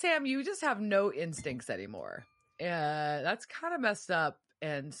 Sam, you just have no instincts anymore. That's kind of messed up.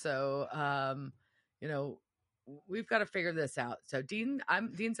 And so, you know, we've got to figure this out. So Dean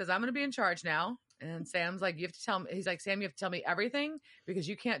says, I'm going to be in charge now. And Sam's like, you have to tell me. He's like, Sam, you have to tell me everything because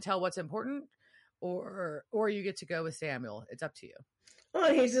you can't tell what's important, or you get to go with Samuel. It's up to you.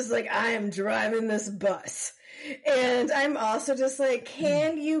 Oh, he's just like, I am driving this bus. And I'm also just like,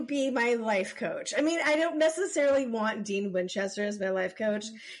 can you be my life coach? I mean, I don't necessarily want Dean Winchester as my life coach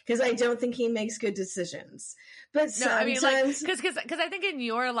because I don't think he makes good decisions. But sometimes... I mean, like, because I think in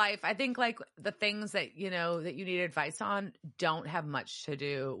your life, I think like the things that, you know, that you need advice on don't have much to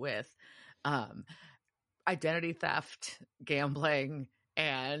do with identity theft, gambling,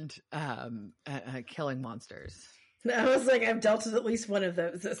 and killing monsters. I was like, I've dealt with at least one of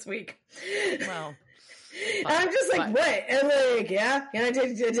those this week. Well, I'm just like, what? And like, yeah, I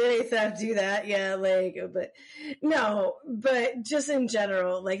did identity theft, do that. Yeah, like, but no, but just in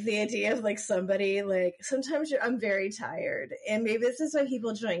general, like the idea of like somebody, like sometimes I'm very tired. And maybe this is why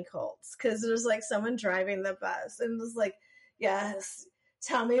people join cults. Cause there's like someone driving the bus and it's like, yes,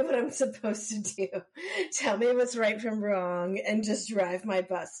 tell me what I'm supposed to do. Tell me what's right from wrong and just drive my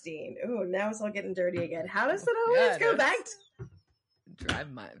bus, Dean. Oh, now it's all getting dirty again. How does it always go back to...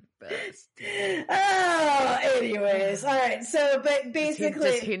 Drive my bus. Oh, anyways. All right. So, but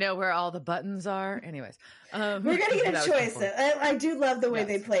basically... Does he know where all the buttons are? Anyways. We're going to get a choice. I do love the way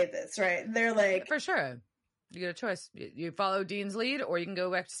they played this, right? They're like... For sure. You get a choice. You follow Dean's lead or you can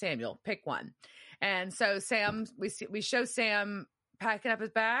go back to Samuel. Pick one. And so Sam, we show Sam packing up his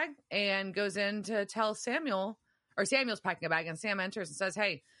bag and goes in to tell Samuel, or Samuel's packing a bag, and Sam enters and says,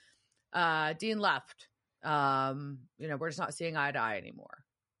 hey, Dean left. You know, we're just not seeing eye to eye anymore.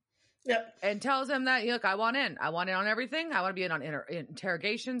 Yep. And tells him that, look, I want in on everything. I want to be in on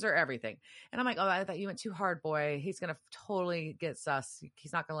interrogations or everything. And I'm like, oh, I thought you went too hard, boy. He's going to totally get sus.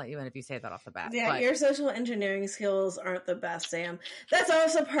 He's not going to let you in if you say that off the bat. Yeah, your social engineering skills aren't the best, Sam. That's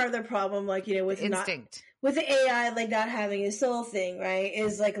also part of the problem, like, you know, with instinct. With the AI, like not having a soul thing, right,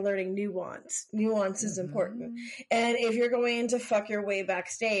 is like learning nuance. Nuance is important. And if you're going to fuck your way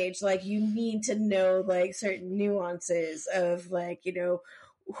backstage, like you need to know like certain nuances of like, you know,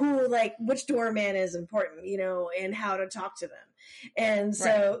 who, like, which doorman is important, you know, and how to talk to them. And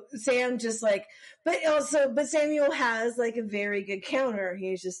so Sam just like, but Samuel has like a very good counter.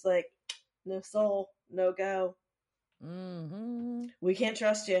 He's just like, no soul, no go. We can't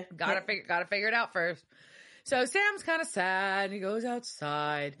trust you. Gotta figure it out first. So Sam's kind of sad and he goes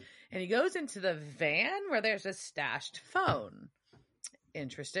outside and he goes into the van where there's a stashed phone.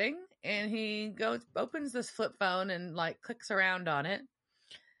 Interesting. And he opens this flip phone and like clicks around on it.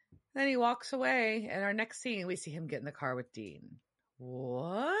 Then he walks away, and our next scene, we see him get in the car with Dean.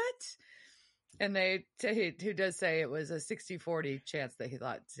 What? And who does say it was a 60-40 chance that he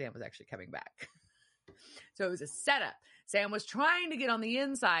thought Sam was actually coming back. So it was a setup. Sam was trying to get on the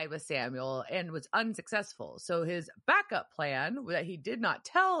inside with Samuel and was unsuccessful. So his backup plan that he did not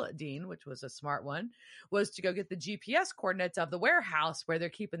tell Dean, which was a smart one, was to go get the GPS coordinates of the warehouse where they're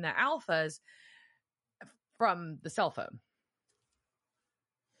keeping the alphas from the cell phone.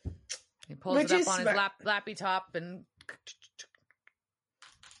 He pulls it up on his lappy top and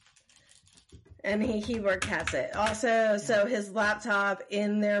he keyboard cats it. Also, so his laptop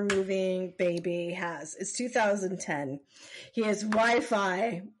in their moving baby it's 2010. He has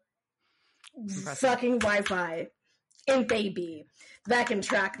Wi-Fi, fucking Wi-Fi, and baby that can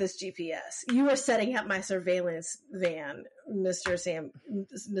track this GPS. You are setting up my surveillance van, Mr. Sam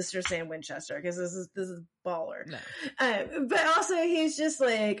Winchester, because this is baller. No. But also he's just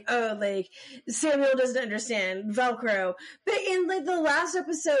like, oh, like Samuel doesn't understand Velcro. But in like the last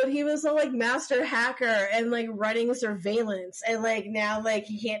episode, he was a like master hacker and like running surveillance, and like now like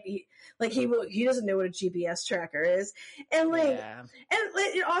he can't be. Like he doesn't know what a GPS tracker is, and like, and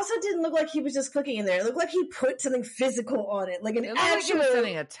it also didn't look like he was just clicking in there. It looked like he put something physical on it, like an it actual. Like he was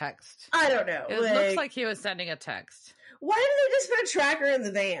sending a text. I don't know. It looks like he was sending a text. Why did they just put a tracker in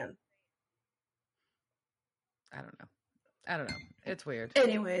the van? I don't know. It's weird.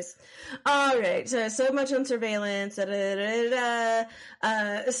 Anyways, all right. So much on surveillance. So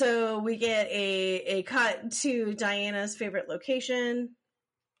we get a cut to Diana's favorite location.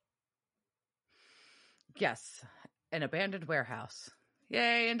 Yes, an abandoned warehouse.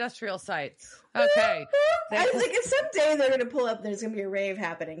 Yay, industrial sites. Okay. I was like, if someday they're going to pull up, there's going to be a rave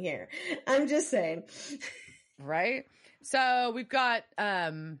happening here. I'm just saying. Right? So we've got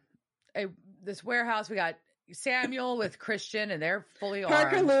this warehouse. We got Samuel with Christian, and they're fully armed.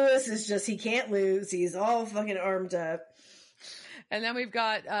 Parker Lewis is just, he can't lose. He's all fucking armed up. And then we've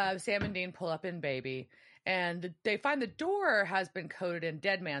got Sam and Dean pull up in Baby. And they find the door has been coated in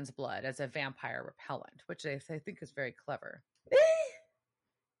dead man's blood as a vampire repellent, which they think is very clever.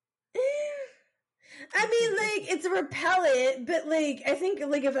 I mean, like, it's a repellent, but, like, I think,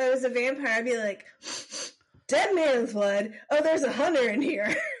 like, if I was a vampire, I'd be like, dead man's blood? Oh, there's a hunter in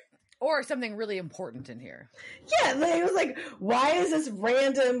here. Or something really important in here. Yeah, like, it was like, why does this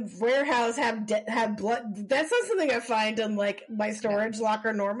random warehouse have blood? That's not something I find in, like, my storage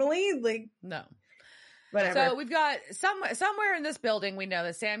locker normally. Like, no. Whatever. So we've got somewhere in this building, we know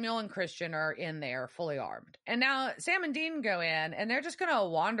that Samuel and Christian are in there fully armed. And now Sam and Dean go in, and they're just going to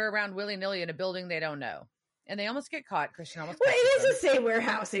wander around willy-nilly in a building they don't know. And they almost get caught. Christian almost Well, it is the same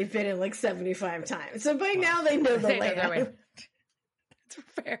warehouse they've been in like 75 times. So by now they know the layout. That's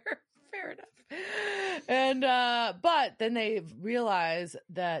fair. Fair enough. And, but then they realize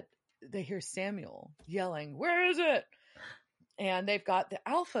that they hear Samuel yelling, "Where is it?" And they've got the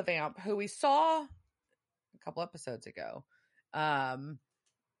alpha vamp who we saw a couple episodes ago, the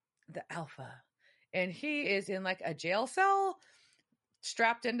alpha, and he is in like a jail cell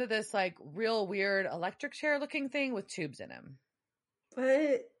strapped into this like real weird electric chair looking thing with tubes in him.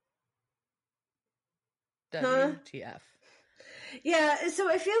 What? WTF. Yeah, so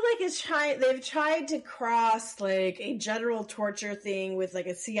I feel like they've tried to cross like a general torture thing with like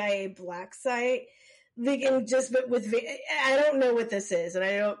a CIA black site. They can just, but with, I don't know what this is, and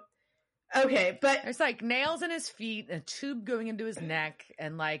I don't. Okay, but there's like nails in his feet, and a tube going into his neck,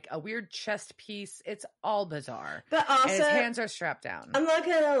 and like a weird chest piece. It's all bizarre. But also, and his hands are strapped down. I'm not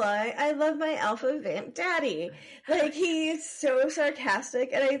gonna lie, I love my alpha vamp daddy. Like, he's so sarcastic,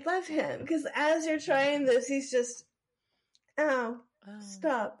 and I love him because as you're trying this, he's just,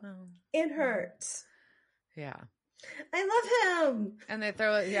 stop. It hurts. Yeah. I love him. And they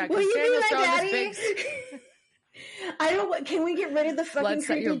throw it. Yeah, will you Samuel's be my daddy? Big... I don't. Can we get rid of the fucking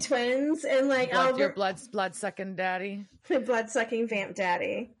creepy twins and like your blood sucking daddy, my blood sucking vamp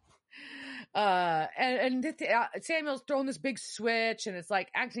daddy? And Samuel's throwing this big switch, and it's like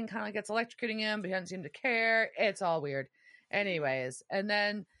acting kind of like it's electrocuting him, but he doesn't seem to care. It's all weird. Anyways, and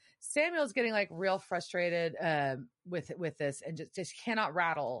then Samuel's getting like real frustrated with this, and just cannot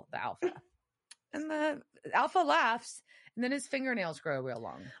rattle the alpha. And the alpha laughs, and then his fingernails grow real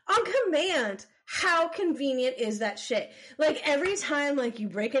long. On command. How convenient is that shit? Like, every time, like, you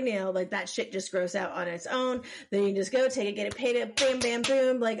break a nail, like, that shit just grows out on its own. Then you just go, take it, get it paid up, bam, bam,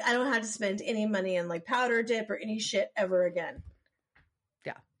 boom. Like, I don't have to spend any money on, like, powder dip or any shit ever again.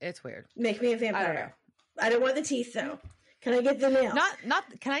 Yeah, it's weird. Make me a vampire. I don't want the teeth, though. Can I get the nails? Not.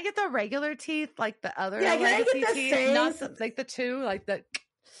 Can I get the regular teeth, like the other? Yeah, can I get the teeth? Not like the two, like the,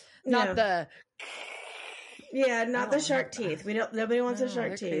 not the. Yeah, not the shark teeth. Nobody wants the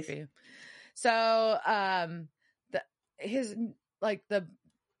shark teeth. Creepy. So,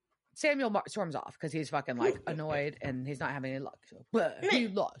 Samuel storms off because he's fucking like annoyed and he's not having any luck. So, but he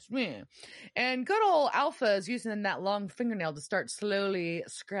lost, man. And good old Alpha is using that long fingernail to start slowly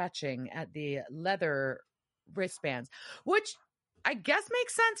scratching at the leather wristbands, which I guess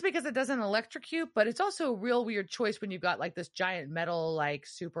makes sense because it doesn't electrocute, but it's also a real weird choice when you've got like this giant metal, like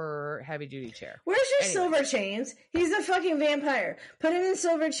super heavy duty chair. Where's your silver chains? He's a fucking vampire. Put him in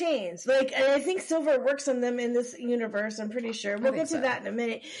silver chains. Like, and I think silver works on them in this universe. I'm pretty sure. We'll get to that in a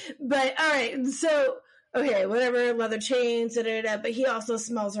minute. But all right, so okay, whatever, leather chains, but he also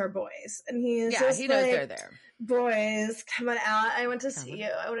smells our boys, and he is just he knows they're there. Boys, come on out. I want to see you.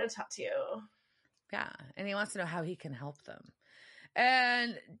 I want to talk to you. Yeah. And he wants to know how he can help them.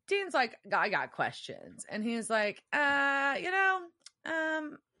 And Dean's like, I got questions. And he's like, I'm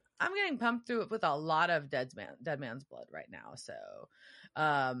getting pumped through it with a lot of dead man's blood right now. So,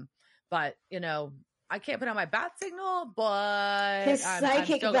 but I can't put on my bat signal, but his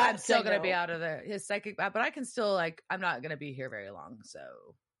psychic I'm still going to be out of there. His psychic bat, but I can still I'm not going to be here very long. So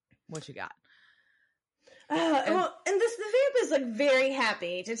what you got? And the vamp is very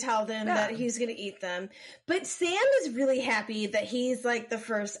happy to tell them that he's going to eat them. But Sam is really happy that he's the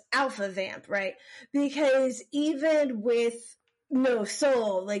first alpha vamp, right? Because even with no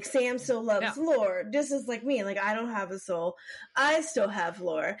soul, Sam still loves lore, just as me. I don't have a soul. I still have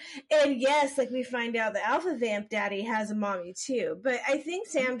lore. And yes, we find out the alpha vamp daddy has a mommy too. But I think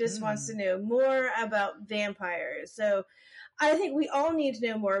Sam just wants to know more about vampires. So I think we all need to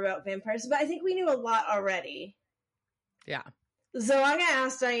know more about vampires, but I think we knew a lot already. Yeah. So I'm going to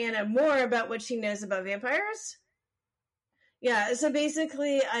ask Diana more about what she knows about vampires. Yeah, so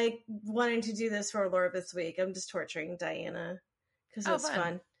basically I wanted to do this for Lore this week. I'm just torturing Diana because it's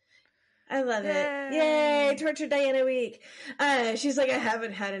fun. I love it. Yay! Torture Diana week. She's like, I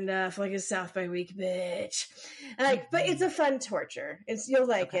haven't had enough. A South by week, bitch. But it's a fun torture. You'll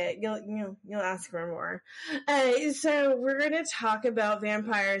like it. You'll ask for more. So we're gonna talk about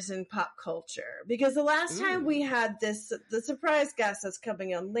vampires in pop culture because the last time we had the surprise guest that's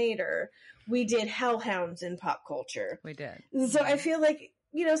coming on later, we did hellhounds in pop culture. We did. So I feel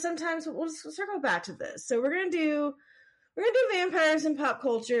sometimes we'll circle back to this. So we're gonna do vampires in pop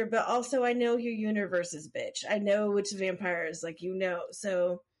culture, but also I know your universes, bitch. I know which vampires,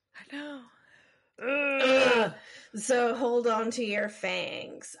 so. I know. So hold on to your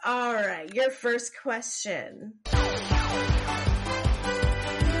fangs. All right, your first question.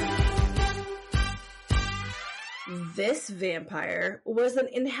 This vampire was an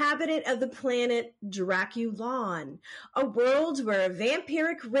inhabitant of the planet Draculon, a world where a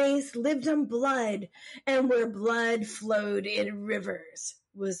vampiric race lived on blood and where blood flowed in rivers.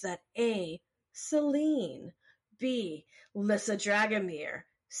 Was that A, Selene, B, Lissa Dragomir,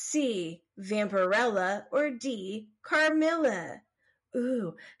 C, Vampirella, or D, Carmilla?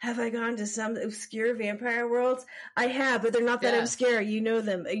 Ooh, have I gone to some obscure vampire worlds? I have, but they're not that obscure. You know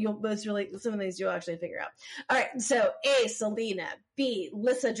them. Some of these you'll actually figure out. All right, so A, Selena, B,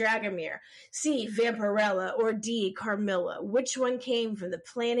 Lissa Dragomir, C, Vampirella, or D, Carmilla. Which one came from the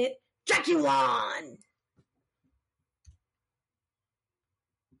planet Draculon?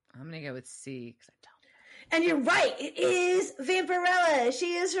 I'm going to go with C because I don't know. And you're right. It is Vampirella.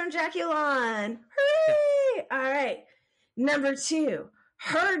 She is from Draculon. Hooray! Yeah. All right. Number 2,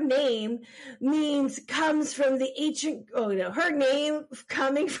 her name comes from the ancient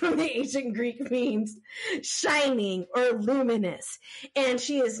Greek means shining or luminous. And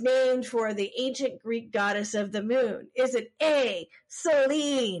she is named for the ancient Greek goddess of the moon. Is it A,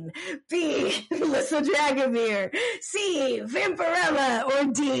 Selene, B, Lissa Dragomir, C, Vampirella, or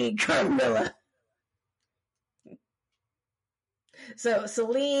D, Carmilla? So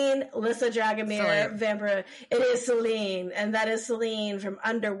Selene, Lissa Dragomir, Vampire. It is Selene, and that is Selene from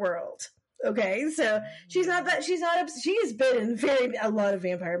Underworld. Okay, so she has been in a lot of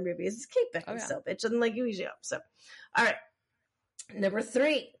vampire movies. It's Kate Beckinsale, bitch, and usually up. So, all right, number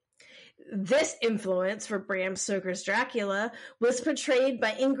 3. This influence for Bram Stoker's Dracula was portrayed by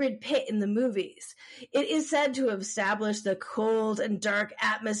Ingrid Pitt in the movies. It is said to have established the cold and dark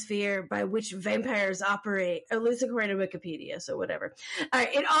atmosphere by which vampires operate, at least according to Wikipedia, so whatever.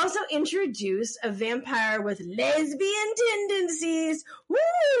 It also introduced a vampire with lesbian tendencies.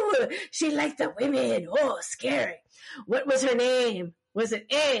 Woo! She liked the women. Oh, scary. What was her name? Was it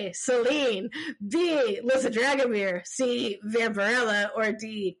A, Selene, B, Lissa Dragomir, C, Vampirella, or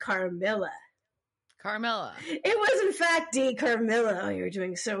D, Carmilla? Carmilla. It was in fact D, Carmilla. Oh, you're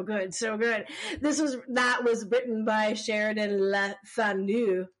doing so good, so good. That was written by Sheridan Le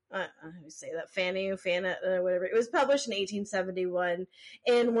Fanu. How do you say that? Whatever. It was published in 1871,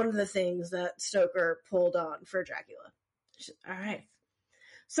 and one of the things that Stoker pulled on for Dracula. All right.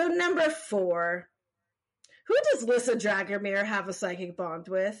 So number 4. Who does Lissa Dragomir have a psychic bond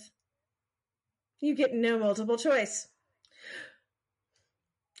with? You get no multiple choice.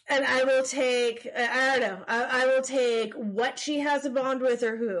 And I will take, I don't know, I will take what she has a bond with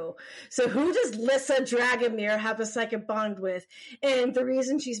or who. So who does Lissa Dragomir have a psychic bond with? And the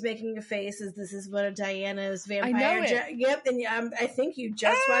reason she's making a face is this is one of Diana's vampire. I know it. Yep, and I think you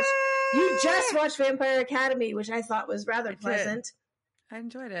just watched Vampire Academy, which I thought was rather pleasant. I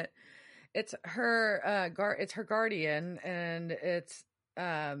enjoyed it. It's her it's her guardian, and it's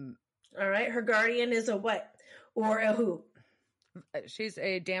all right, her guardian is a what or a who? She's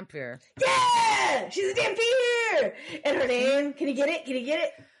a Dampier. Yeah! She's a Dampier! And her name, can you get it? Can you get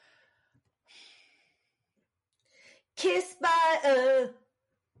it? Kissed by a...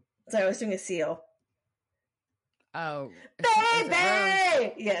 Sorry, I was doing a seal. Oh.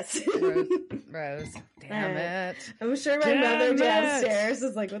 Baby! Yes. Rose. Damn it. I'm sure my mother downstairs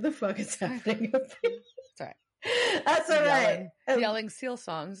is like, what the fuck is happening up here? Sorry. That's all right. Yelling seal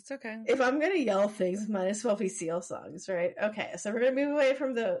songs. It's okay. If I'm gonna yell things, might as well be seal songs, right? Okay, so we're gonna move away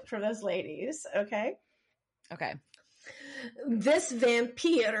from those ladies, okay? Okay. This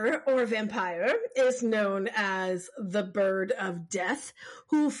vampire or vampire is known as the Bird of Death,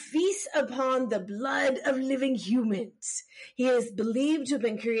 who feasts upon the blood of living humans. He is believed to have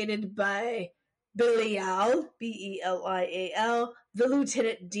been created by Belial, Belial, the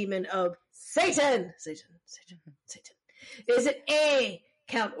lieutenant demon of Satan. Satan. Is it A,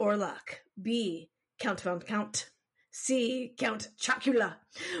 Count Orlok, B, Count Von Count, C, Count Chocula,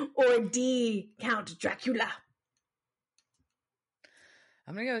 or D, Count Dracula?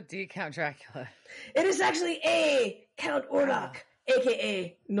 I'm going to go with D, Count Dracula. It is actually A, Count Orlok,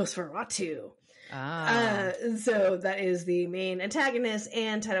 a.k.a. Nosferatu. So that is the main antagonist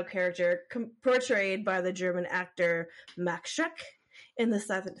and title character portrayed by the German actor Max Schreck in the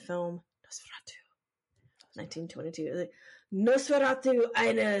silent film Nosferatu, 1922. Nosferatu,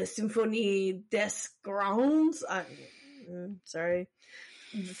 eine Symphonie des Grauens. Sorry.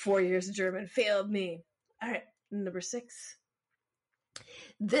 4 years of German failed me. All right, number 6.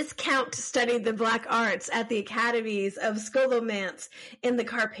 This count studied the black arts at the academies of Scholomance in the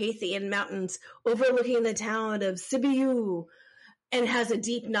Carpathian Mountains, overlooking the town of Sibiu, and has a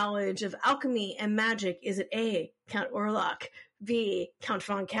deep knowledge of alchemy and magic. Is it A, Count Orlok, B, Count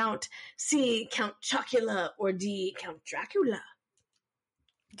Von Count, C, Count Chocula, or D, Count Dracula?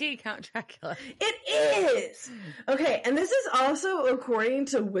 D, Count Dracula. It is! Okay, and this is also according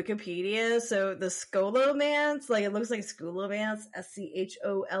to Wikipedia, so the Scholomance, like it looks like Scholomance,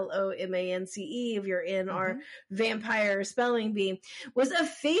 Scholomance, if you're in our vampire spelling bee, was a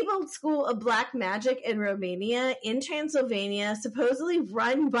fabled school of black magic in Romania, in Transylvania, supposedly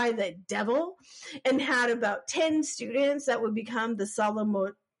run by the devil, and had about 10 students that would become the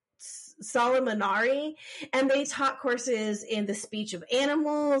Solomonari, and they taught courses in the speech of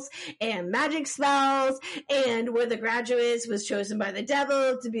animals and magic spells, and one of the graduates was chosen by the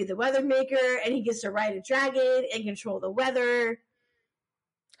devil to be the weather maker, and he gets to ride a dragon and control the weather.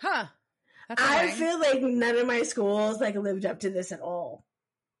 Huh. I feel like none of my schools like lived up to this at all.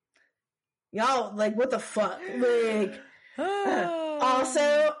 Y'all, like, what the fuck? Like,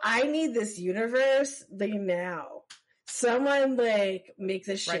 also, I need this universe like now. Someone like make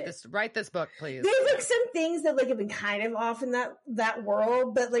this shit. Write this book, please. There's like some things that like have been kind of off in that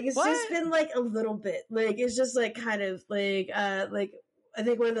world, but like it's just been like a little bit. Like it's just like kind of like I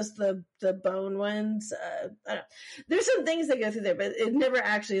think one of those the bone ones. I don't know. There's some things that go through there, but it never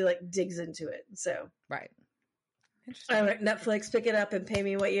actually like digs into it. So right. All right, Netflix, pick it up and pay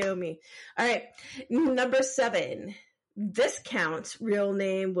me what you owe me. All right, number 7. This count's real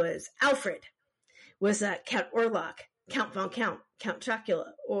name was Alfred. Was that Count Orlok, Count Von Count, Count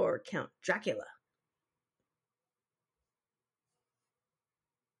Chocula, or Count Dracula?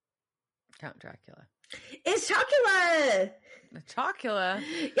 Count Dracula. It's Chocula! Chocula?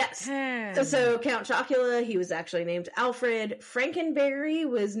 Yes. So Count Chocula, he was actually named Alfred. Frankenberry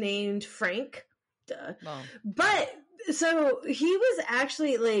was named Frank. Duh. Well. But... so he was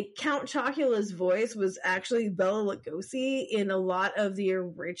actually like Count Chocula's voice was actually Bela Lugosi in a lot of the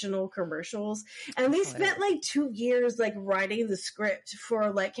original commercials, and they spent like 2 years like writing the script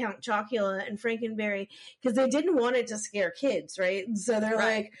for like Count Chocula and Frankenberry because they didn't want it to scare kids, right? So they're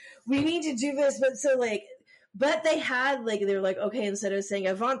like, we need to do this, but they had like they're like, okay, instead of saying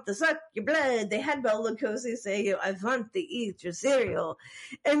I want to suck your blood, they had Bela Lugosi say I want to eat your cereal,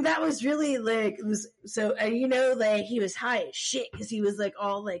 and that was really like so like he was high as shit because he was like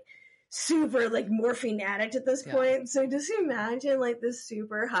all like super like morphine addict at this point. So just imagine like this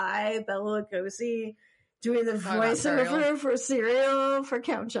super high Bela Lugosi doing the voiceover for cereal for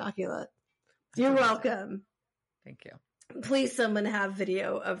Count Chocula. You're welcome. Thank you. Please, someone have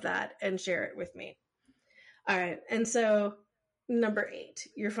video of that and share it with me. All right, and so number 8,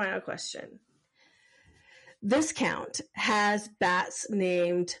 your final question. This count has bats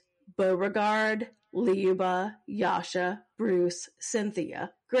named Beauregard, Liuba, Yasha, Bruce,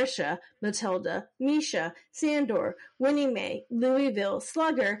 Cynthia, Grisha, Matilda, Misha, Sandor, Winnie Mae, Louisville,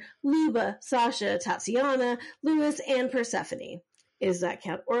 Slugger, Luba, Sasha, Tatiana, Louis, and Persephone. Is that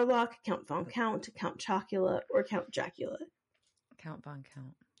Count Orlok, Count Von Count, Count Chocula, or Count Dracula? Count Von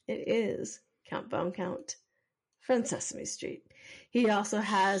Count. It is Count Von Count. from Sesame Street. He also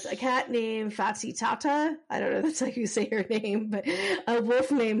has a cat named Fatsi Tata. I don't know if that's how you say her name, but a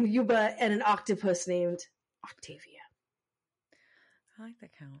wolf named Yuba and an octopus named Octavia. I like the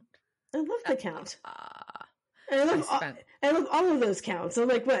count. I love the count. I love all of those counts. I'm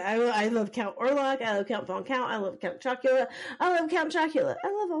like, what? I love Count Orlok. I love Count Von Count. I love Count Chocula. I love Count Chocula.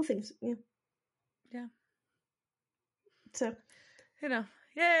 I love all things. Yeah. So,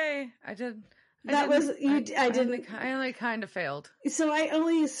 yay! I did. I only kind of failed. So I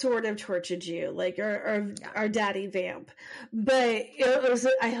only sort of tortured you, like our daddy vamp. But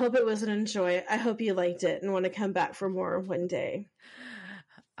I hope it was an enjoy. I hope you liked it and want to come back for more one day.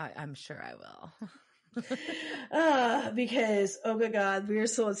 I'm sure I will. Because oh my god, we are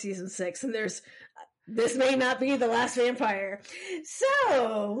still in season 6, and this may not be the last vampire.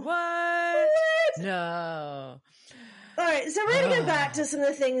 So what? No. All right, so we're gonna get back to some of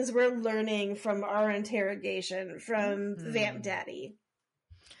the things we're learning from our interrogation from Vamp Daddy.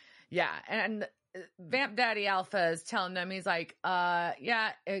 Yeah, and Vamp Daddy Alpha is telling them, he's like,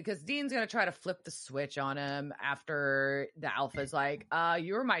 because Dean's gonna try to flip the switch on him after the Alpha's like,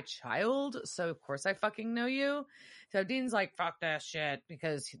 you were my child, so of course I fucking know you. So Dean's like, fuck that shit,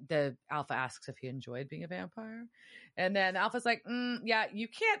 because the Alpha asks if he enjoyed being a vampire. And then Alpha's like, you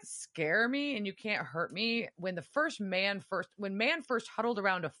can't scare me and you can't hurt me. When man first huddled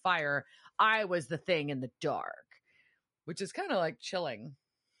around a fire, I was the thing in the dark, which is kind of like chilling.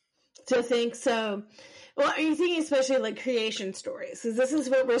 To think so. Well, are you thinking especially like creation stories? Because this is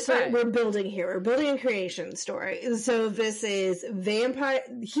what we're building here. We're building a creation story. So this is vampire.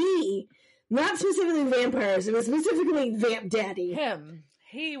 Not specifically vampires. It was specifically Vamp Daddy. Him.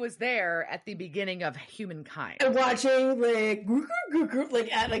 He was there at the beginning of humankind. And watching like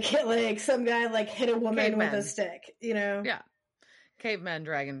some guy like hit a woman Cavemen. With a stick, Yeah. Cavemen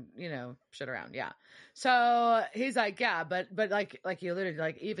dragging, shit around. Yeah. So he's like, yeah, but like you alluded to,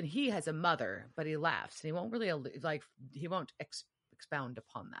 like even he has a mother, but he laughs and he won't really he won't expound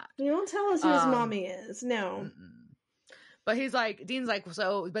upon that. He won't tell us who his mommy is. No. But he's like, Dean's like,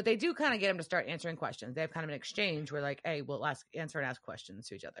 but they do kind of get him to start answering questions. They have kind of an exchange where like, hey, we'll answer and ask questions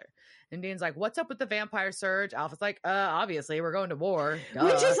to each other. And Dean's like, what's up with the vampire surge? Alpha's like, obviously we're going to war. Duh.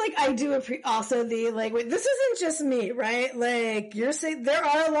 Which is like, I do also the like, wait, this isn't just me, right? Like you're saying there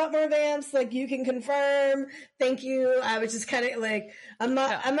are a lot more vamps. Like you can confirm. Thank you. I was just kind of like, I'm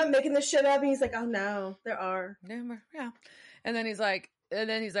not making this shit up. And he's like, oh no, there are. Yeah. And then he's like,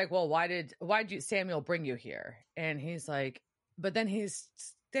 well, why did Samuel bring you here? And he's like, but then he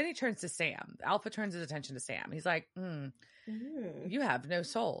turns to Sam. Alpha turns his attention to Sam. He's like, you have no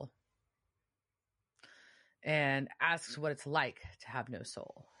soul. And asks what it's like to have no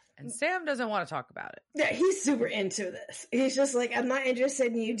soul. And Sam doesn't want to talk about it. Yeah, he's super into this. He's just like, I'm not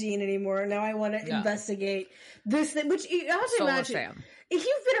interested in you, Dean, anymore. Now I want to investigate this thing, which you have to imagine. Sam. If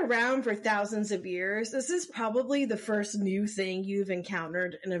you've been around for thousands of years, this is probably the first new thing you've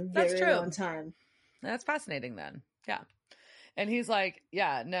encountered in a very long time. That's fascinating then. Yeah. And he's like,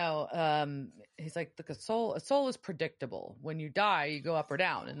 yeah, no. He's like, a soul is predictable. When you die, you go up or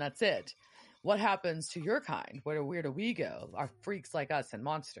down, and that's it. What happens to your kind? Where do we go? Are freaks like us and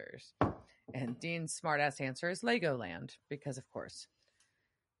monsters? And Dean's smartass answer is Legoland, because of course.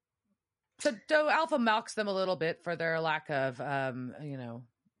 So Alpha milks them a little bit for their lack of,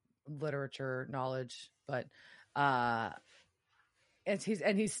 literature knowledge, but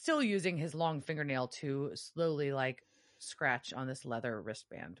he's still using his long fingernail to slowly like scratch on this leather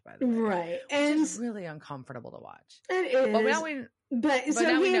wristband. By the way, right, and it's really uncomfortable to watch. It is, but now we. But so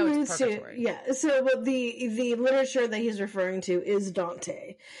now we know it's purgatory. Yeah. So the literature that he's referring to is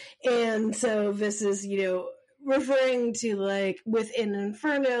Dante, and so this is referring to like within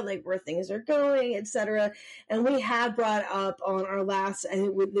Inferno, like where things are going, etc. And we had brought up on our last, I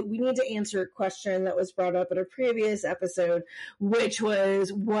think we need to answer a question that was brought up in a previous episode, which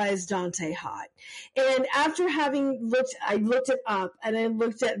was Dante hot? And after I looked it up and I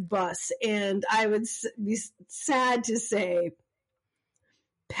looked at Bus, and I would be sad to say,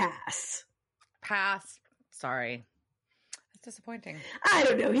 pass. Sorry. Disappointing. I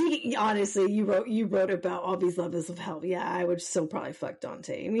don't know. He honestly, you wrote about all these levels of hell. Yeah, I would still probably fuck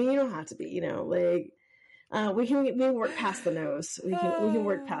Dante. I mean, you don't have to be, we can work past the nose. We can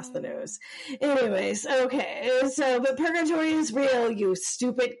work past the nose. Anyways, okay. So, but purgatory is real, you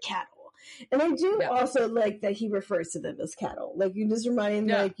stupid cattle. And I do also like that he refers to them as cattle. Like you just remind him,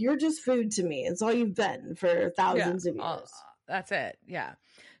 like you're just food to me. It's all you've been for thousands of years. That's it. Yeah.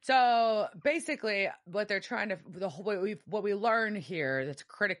 So basically what they're trying to, what we learn here that's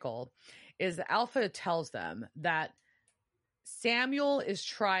critical is Alpha tells them that Samuel is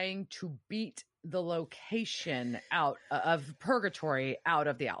trying to beat the location out of purgatory out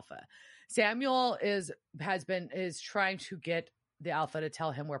of the Alpha. Samuel is trying to get the Alpha to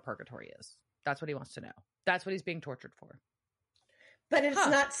tell him where purgatory is. That's what he wants to know. That's what he's being tortured for. But it's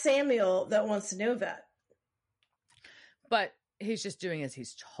not Samuel that wants to know that. But he's just doing as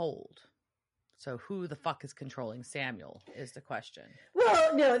he's told. So who the fuck is controlling Samuel is the question.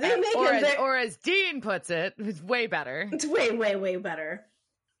 Well, no, they make him... Or as Dean puts it, it's way better. It's way, way, way better.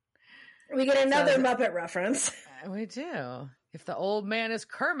 We get another Muppet reference. We do. If the old man is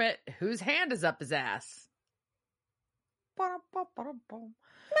Kermit, whose hand is up his ass?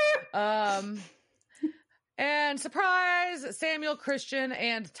 And surprise, Samuel, Christian,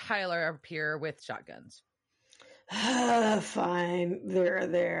 and Tyler appear with shotguns. Fine. They're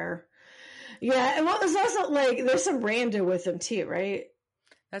there. Yeah, and what was also like, there's some rando with them too, right?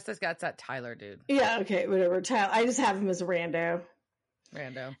 That's that Tyler dude. Yeah, okay, whatever. Tyler, I just have him as a rando.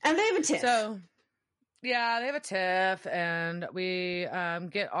 And they have a tiff. So, yeah, they have a tiff, and we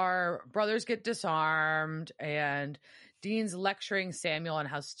our brothers get disarmed, and Dean's lecturing Samuel on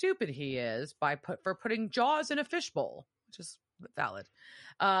how stupid he is for putting Jaws in a fishbowl, which is valid.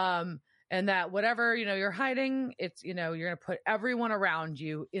 And that whatever, you're hiding, it's, you're going to put everyone around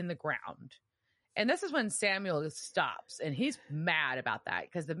you in the ground. And this is when Samuel stops, and he's mad about that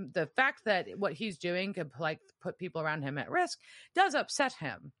because the fact that what he's doing could put people around him at risk does upset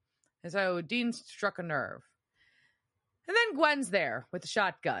him. And so Dean struck a nerve. And then Gwen's there with the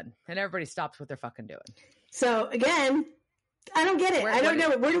shotgun, and everybody stops what they're fucking doing. So again, I don't get it. I don't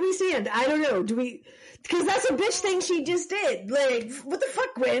know. Where do we stand? I don't know. Because that's a bitch thing she just did. Like, what the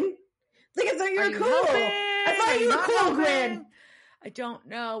fuck, Gwen? Like, I thought you were cool. I thought you were cool, Gwen. I don't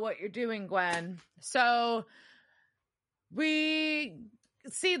know what you're doing, Gwen. So we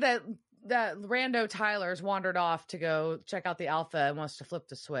see that rando Tyler's wandered off to go check out the Alpha and wants to flip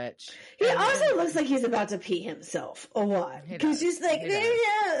the switch. He also looks like he's about to pee himself a lot. Because he's like,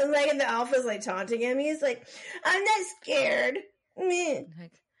 yeah, like, and the Alpha's like taunting him. He's like, I'm not scared.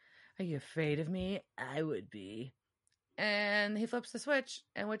 Like, are you afraid of me? I would be. And he flips the switch,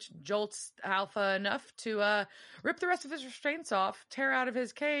 and which jolts Alpha enough to rip the rest of his restraints off, tear out of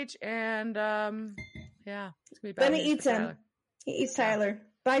his cage, and it's gonna be bad. Then he eats him. He eats Tyler.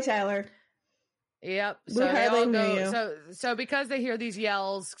 Bye, Tyler. Yep. So they all go. So because they hear these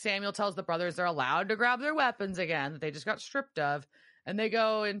yells, Samuel tells the brothers they're allowed to grab their weapons again that they just got stripped of, and they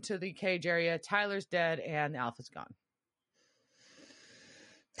go into the cage area. Tyler's dead, and Alpha's gone.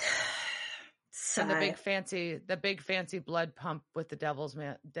 And the big fancy blood pump with the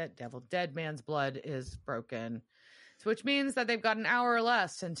dead man's blood is broken. So which means that they've got an hour or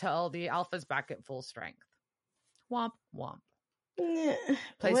less until the Alpha's back at full strength. Womp womp.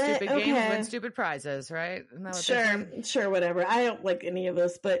 Play stupid games, win stupid prizes, right? Sure, whatever. I don't like any of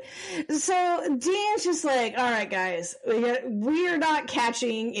this, but so Dean's just like, all right, guys, we're not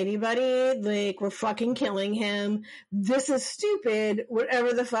catching anybody. Like, we're fucking killing him. This is stupid.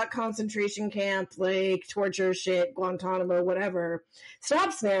 Whatever the fuck concentration camp, like torture shit, Guantanamo, whatever,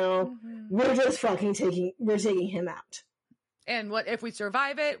 stops now. Mm-hmm. We're just fucking taking him out. And what if we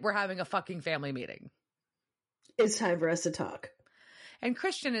survive it? We're having a fucking family meeting. It's time for us to talk. And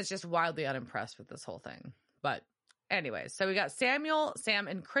Christian is just wildly unimpressed with this whole thing. But anyways, so we got Samuel, Sam,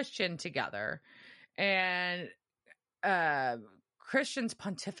 and Christian together. And Christian's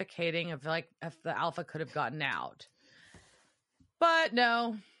pontificating of like if the Alpha could have gotten out. But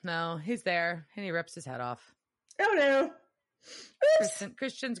no, he's there. And he rips his head off. Oh no.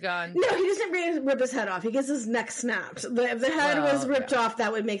 Christian's gone. No, he doesn't rip his head off. He gets his neck snapped. If the head was ripped off,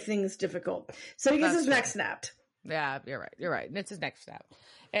 that would make things difficult. So he gets his neck snapped. Yeah, you're right. And it's his next snap.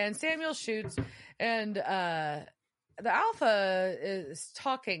 And Samuel shoots, and the Alpha is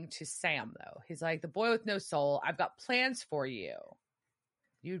talking to Sam, though. He's like, the boy with no soul, I've got plans for you.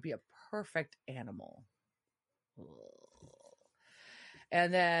 You'd be a perfect animal.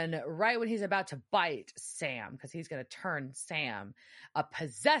 And then right when he's about to bite Sam, because he's going to turn Sam, a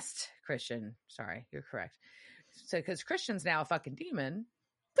possessed Christian, sorry, you're correct. So because Christian's now a fucking demon,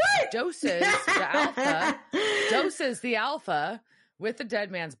 doses the Alpha with the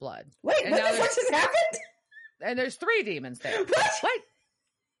dead man's blood. Wait, and what the fuck just happened? And there's 3 demons there. What?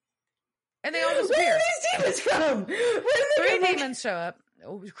 And they all disappear. Where are these demons from? 3 demons show up.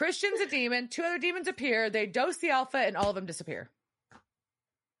 Christian's a demon. 2 other demons appear. They dose the Alpha, and all of them disappear.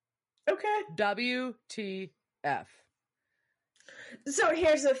 Okay. WTF. So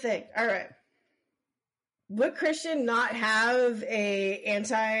here's the thing. All right. Would Christian not have a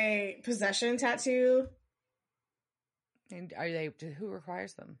anti-possession tattoo? And who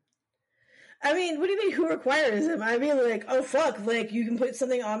requires them? I mean, what do you mean, who requires him? I mean, like, oh, fuck, like, you can put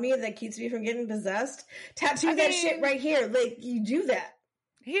something on me that keeps me from getting possessed? Tattoo that shit right here. Like, you do that.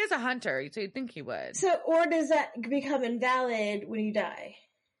 He is a hunter, so you'd think he would. So, or does that become invalid when you die?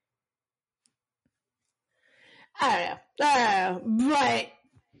 I don't know. But,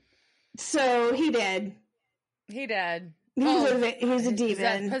 so, he did. He did. He's a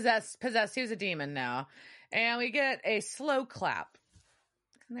demon. Possessed. He was a demon now. And we get a slow clap.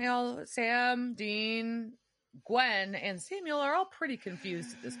 And Sam, Dean, Gwen, and Samuel are all pretty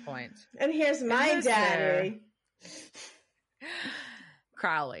confused at this point. And here's my daddy.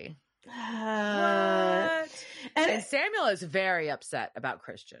 Crowley. What? And Samuel is very upset about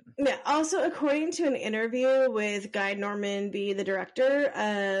Christian. Yeah. Also, according to an interview with Guy Normanby, the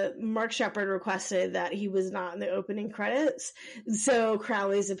director, Mark Sheppard requested that he was not in the opening credits, so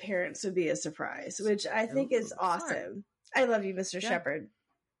Crowley's appearance would be a surprise, which I think is awesome. Smart. I love you, Mr. Sheppard.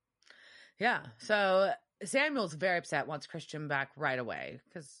 Yeah. So Samuel's very upset, wants Christian back right away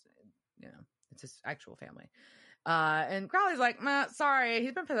because, it's his actual family. And Crowley's like, sorry,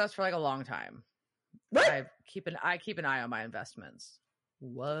 he's been possessed for like a long time. What? I keep an eye on my investments.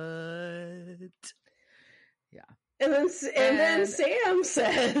 What? Yeah. And then Sam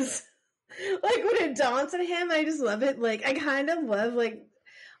says, like, when it dawns on him, I just love it. Like, I kind of love, like,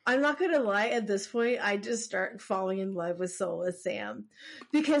 I'm not going to lie, at this point, I just start falling in love with Soulless Sam.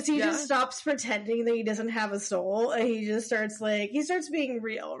 Because he just stops pretending that he doesn't have a soul, and he just starts, being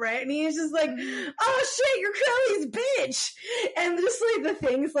real, right? And he's just like, oh shit, you're Crowley's bitch! And just, like, the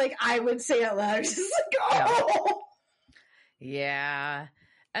things, like, I would say out loud, just like, oh! Yeah.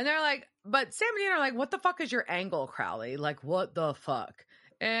 And they're like, but Sam and Dean are like, what the fuck is your angle, Crowley? Like, what the fuck?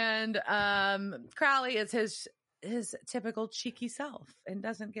 And Crowley is his typical cheeky self and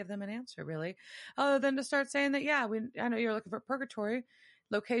doesn't give them an answer really, other than to start saying that, I know you're looking for purgatory,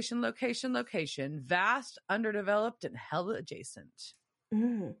 location, vast, underdeveloped, and hell adjacent.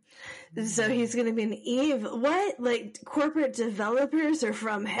 So he's going to be an Eve. What? Like, corporate developers are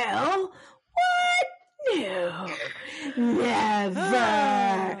from hell? What? No,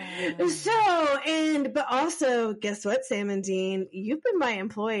 never. But also, guess what, Sam and Dean? You've been my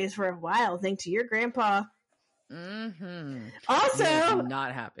employees for a while, thanks to your grandpa. Mm-hmm. Also,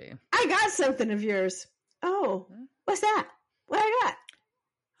 not happy. I got something of yours. Oh, what's that? What I got?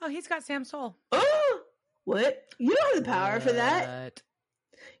 Oh, he's got Sam's soul. Oh, what? You don't have the power for that.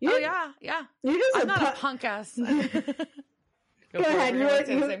 Yeah. You're just I'm not a punk ass. Go ahead.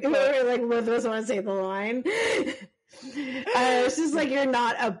 You both of us want to say the line. It's just like I'm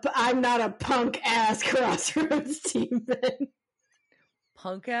not a punk ass Crossroads demon.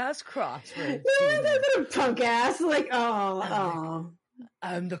 Punk ass Crossroads. No, that's not a punk ass. Like, I'm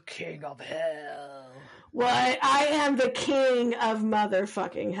the king of hell. What? I am the king of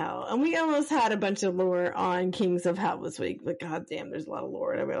motherfucking hell. And we almost had a bunch of lore on Kings of Hell this week, but goddamn, there's a lot of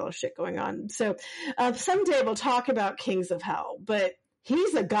lore and a lot of shit going on. So someday we'll talk about Kings of Hell, but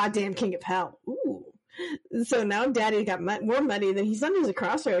he's a goddamn king of hell. Ooh. So now Daddy got more money than he's not just a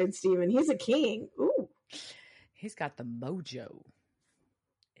Crossroads demon. He's a king. Ooh. He's got the mojo.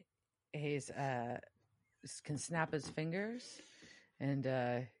 He's can snap his fingers and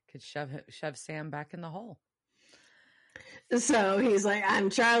could shove Sam back in the hole. So he's like, I'm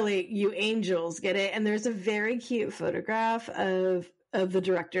Charlie, you angels, get it? And there's a very cute photograph of the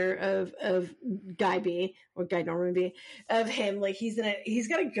director of Guy B, or Guy Normanby, of him, like he's got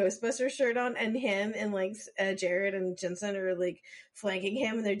a Ghostbusters shirt on, and him and like Jared and Jensen are like flanking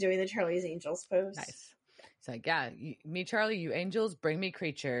him, and they're doing the Charlie's Angels pose. Nice. It's like, yeah, me Charlie, you angels, bring me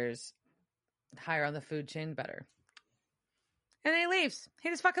creatures. Higher on the food chain, better. And then he leaves. He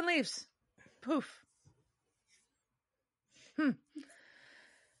just fucking leaves. Poof.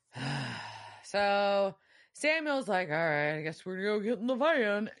 So Samuel's like, all right, I guess we're gonna go get in the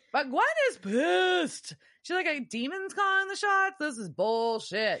van. But Gwen is pissed. She's like, a demon's calling the shots? This is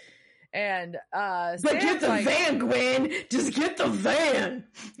bullshit. And but get the van, Gwen. Just get the van.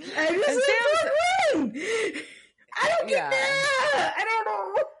 And Sam's Gwen. I don't get that. I don't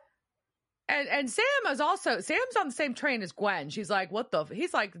know. And Sam's on the same train as Gwen. She's like, what the?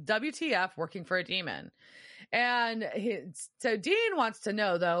 He's like, WTF, working for a demon. And so Dean wants to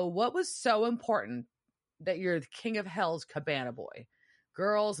know, though, what was so important that you're the king of hell's cabana boy?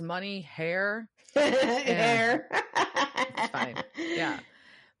 Girls, money, hair. Hair. Fine. Yeah.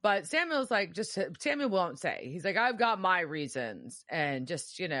 But Samuel won't say. He's like, I've got my reasons. And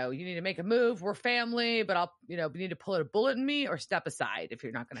just, you need to make a move. We're family, but we need to pull a bullet in me or step aside if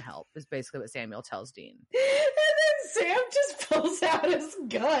you're not going to help, is basically what Samuel tells Dean. And then Sam just pulls out his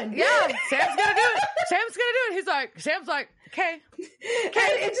gun. Yeah, Sam's gonna do it. Sam's like, okay. And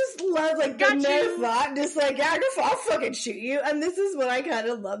it just loves, like, Got the no you. thought, just like, yeah, I'll fucking shoot you. And this is what I kind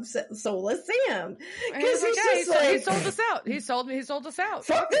of love Soulless Sam. Because he's just like, he sold us out. He sold us out.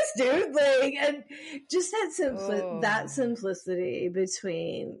 Fuck this dude. Like, and just that simplicity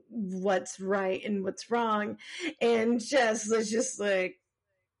between what's right and what's wrong. And just, it's just like,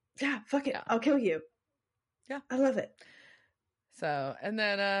 yeah, fuck it. Yeah. I'll kill you. Yeah. I love it. So, and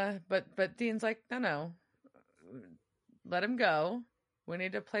then, but Dean's like, no, let him go. We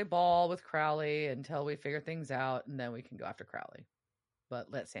need to play ball with Crowley until we figure things out, and then we can go after Crowley.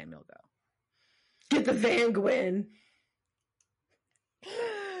 But let Samuel go. Get the van, Gwen.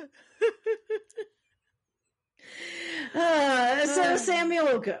 So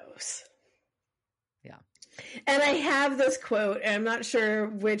Samuel goes. Yeah. And I have this quote, and I'm not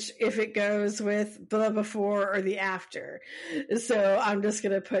sure if it goes with the before or the after. So I'm just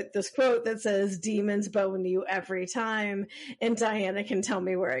going to put this quote that says, demons bone you every time, and Diana can tell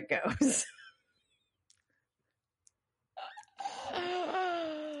me where it goes.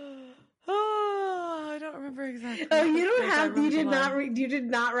 I don't remember exactly. Oh, you did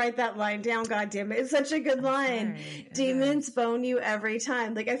not write that line down, goddammit. It's such a good line. Right. Demons bone you every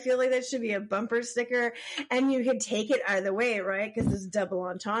time. Like, I feel like that should be a bumper sticker, and you can take it either way, right? Because it's double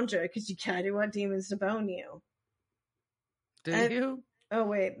entendre, because you kind of want demons to bone you. Do you? Oh,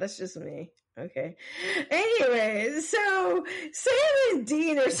 wait, that's just me. Okay. Anyway, so Sam and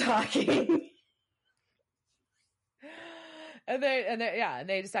Dean are talking. And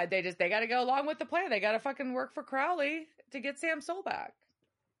they decide they got to go along with the plan. They got to fucking work for Crowley to get Sam's soul back.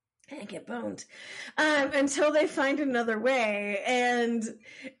 And get boned. Until they find another way. And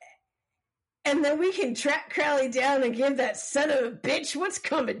then we can track Crowley down and give that son of a bitch what's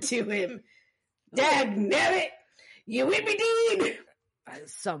coming to him. Dagnabbit. You with me, Dean?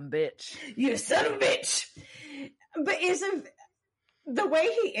 Some bitch. You son of a bitch. But the way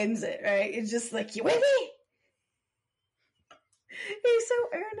he ends it, right? It's just like, you with me? He's so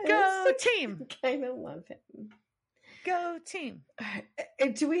earnest. Go team. I kind of love him. Go team.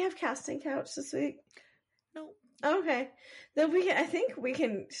 Do we have casting couch this week? No. Okay. Then I think we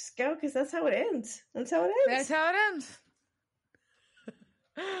can just go, because that's how it ends.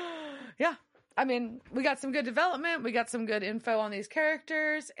 Yeah. I mean, we got some good development. We got some good info on these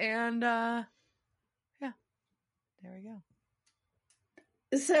characters. And, yeah. There we go.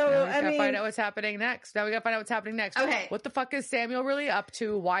 So, we gotta find out what's happening next. Okay. What the fuck is Samuel really up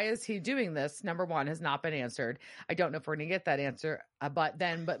to? Why is he doing this? Number one has not been answered. I don't know if we're going to get that answer.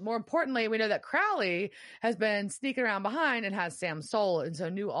 But more importantly, we know that Crowley has been sneaking around behind and has Sam's soul. And so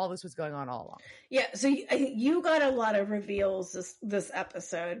knew all this was going on all along. Yeah. So I think you got a lot of reveals this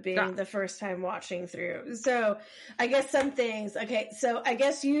episode being the first time watching through. So I guess some things, okay. So I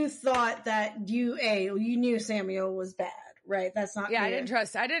guess you thought that you knew Samuel was bad. Right, that's not. Yeah, clear.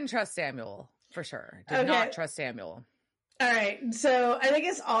 I didn't trust Samuel for sure. Did not trust Samuel. All right, so I think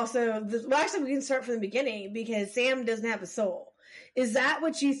it's also actually we can start from the beginning, because Sam doesn't have a soul. Is that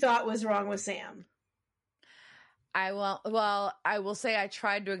what you thought was wrong with Sam? I will say I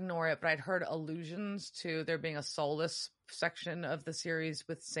tried to ignore it, but I'd heard allusions to there being a soulless section of the series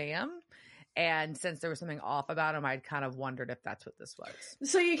with Sam. And since there was something off about him, I'd kind of wondered if that's what this was.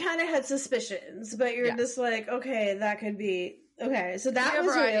 So you kind of had suspicions, but you're just like, okay, that could be okay. So that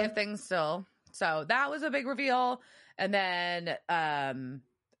was a variety of things still. So that was a big reveal. And then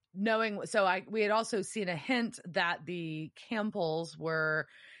we had also seen a hint that the Campbells were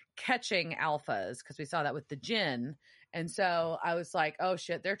catching alphas, because we saw that with the Jinn. And so I was like, oh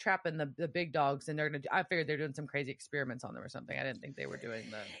shit, they're trapping the big dogs, and I figured they're doing some crazy experiments on them or something. I didn't think they were doing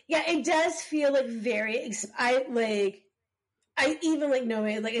Yeah, it does feel like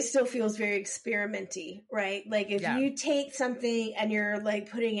it still feels very experimenty, right? Like if you take something and you're like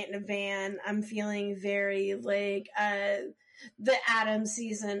putting it in a van, I'm feeling very like the Addams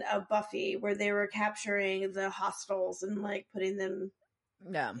season of Buffy, where they were capturing the hostiles and like putting them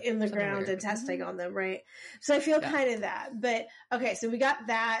in the ground and testing on them, right? So I feel kind of that. But okay, so we got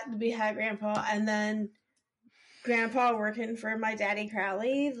that. We had Grandpa, and then Grandpa working for my daddy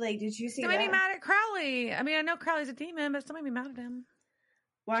Crowley. Like, did you see that? Somebody mad at Crowley. I mean, I know Crowley's a demon, but somebody be mad at him.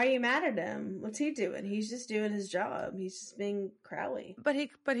 Why are you mad at him? What's he doing? He's just doing his job. He's just being Crowley. But he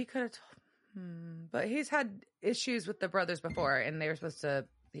could have but he's had issues with the brothers before, and he was supposed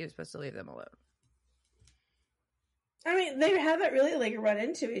to leave them alone. I mean, they haven't really like run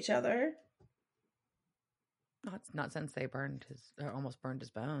into each other. Not since they almost burned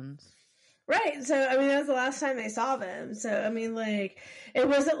his bones. Right. So, I mean, that was the last time they saw them. So, I mean, like, it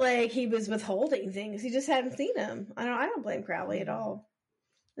wasn't like he was withholding things. He just hadn't seen them. I don't blame Crowley at all.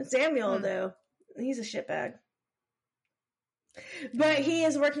 And Samuel, though, he's a shitbag. But he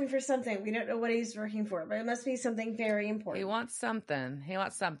is working for something. We don't know what he's working for, but it must be something very important. He wants something. He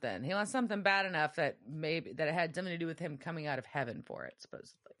wants something bad enough that maybe that it had something to do with him coming out of heaven for it,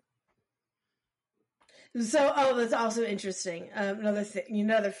 supposedly. So, that's also interesting.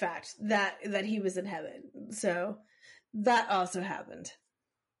 Another fact that he was in heaven. So that also happened.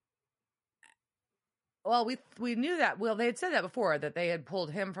 Well, we knew that. Well, they had said that before, that they had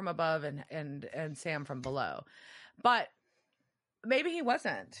pulled him from above and Sam from below, but maybe he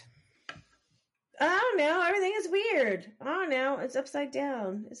wasn't. I don't know. Everything is weird. I don't know. It's upside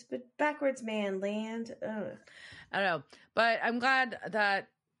down. It's backwards man land. Ugh. I don't know, but I'm glad that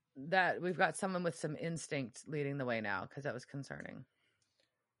we've got someone with some instinct leading the way now, because that was concerning.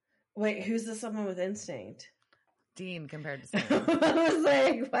 Wait, who's the someone with instinct? Dean compared to Sam. I was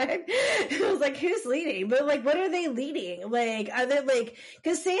like, what? I was like, who's leading? But like, what are they leading? Like, are they like,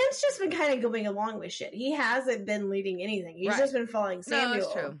 because Sam's just been kind of going along with shit. He hasn't been leading anything. He's just been following Samuel. No,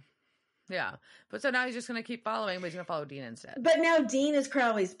 that's true. Yeah. But so now he's just going to keep following, but he's going to follow Dean instead. But now Dean is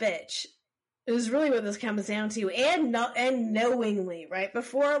Crowley's bitch. Is really what this comes down to, and knowingly, right?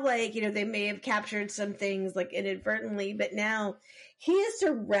 Before, like, they may have captured some things like inadvertently, but now he is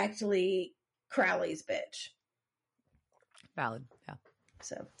directly Crowley's bitch. Valid, yeah.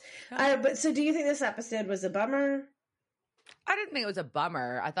 So, so do you think this episode was a bummer? I didn't think it was a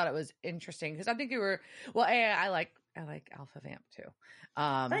bummer. I thought it was interesting because I think you were. Well, I like Alpha Vamp too.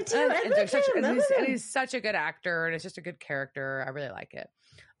 I do. And he's such a good actor, and it's just a good character. I really like it.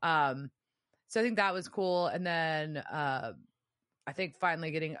 So I think that was cool. And then I think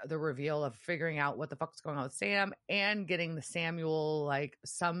finally getting the reveal of figuring out what the fuck's going on with Sam, and getting the Samuel,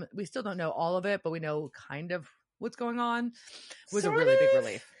 we still don't know all of it, but we know kind of what's going on, was a really big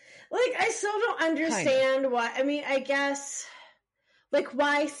relief. Like, I still don't understand why. I mean, I guess,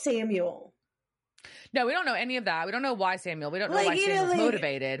 why Samuel? No, we don't know any of that. We don't know why Samuel. We don't know why Samuel's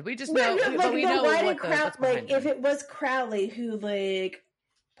motivated. We just know, but we know why what's behind him. If it was Crowley who,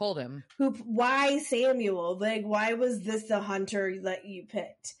 pulled him. Why Samuel? Why was this the hunter that you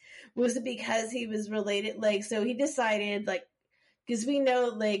picked? Was it because he was related? So he decided, because we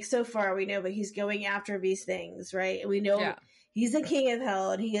know, so far we know, but he's going after these things, right? And we know he's the king of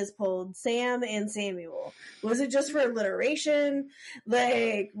hell, and he has pulled Sam and Samuel. Was it just for alliteration?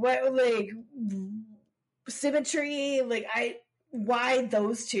 Symmetry? Why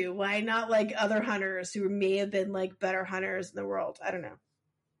those two? Why not, other hunters who may have been, better hunters in the world? I don't know.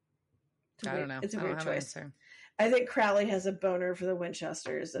 I don't know. It's a weird choice. I think Crowley has a boner for the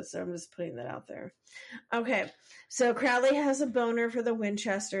Winchesters. I'm just putting that out there. Okay. So Crowley has a boner for the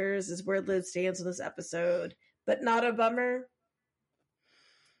Winchesters is where Liz stands in this episode, but not a bummer.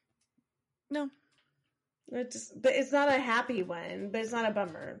 No. But it's not a happy one, but it's not a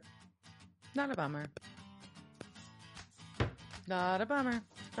bummer. Not a bummer. Not a bummer.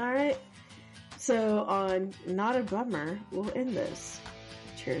 All right. So on Not a Bummer, we'll end this.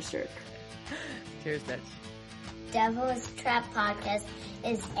 Cheers, Dirk. Cheers, bitch. Devil's Trap Podcast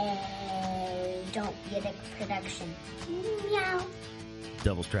is a Don't Be a Dick production. Meow.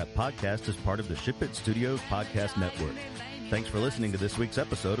 Devil's Trap Podcast is part of the Ship It Studios Podcast Network. Thanks for listening to this week's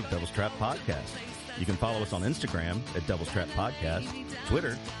episode of Devil's Trap Podcast. You can follow us on Instagram at Devil's Trap Podcast,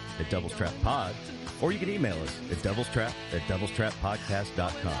 Twitter at Devil's Trap Pod, or you can email us at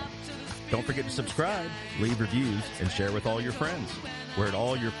devilstrap@devilstrappodcast.com. Don't forget to subscribe, leave reviews, and share with all your friends. We're at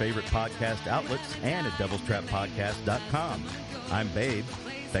all your favorite podcast outlets and at devilstrappodcast.com. I'm Babe.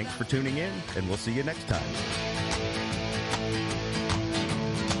 Thanks for tuning in, and we'll see you next time.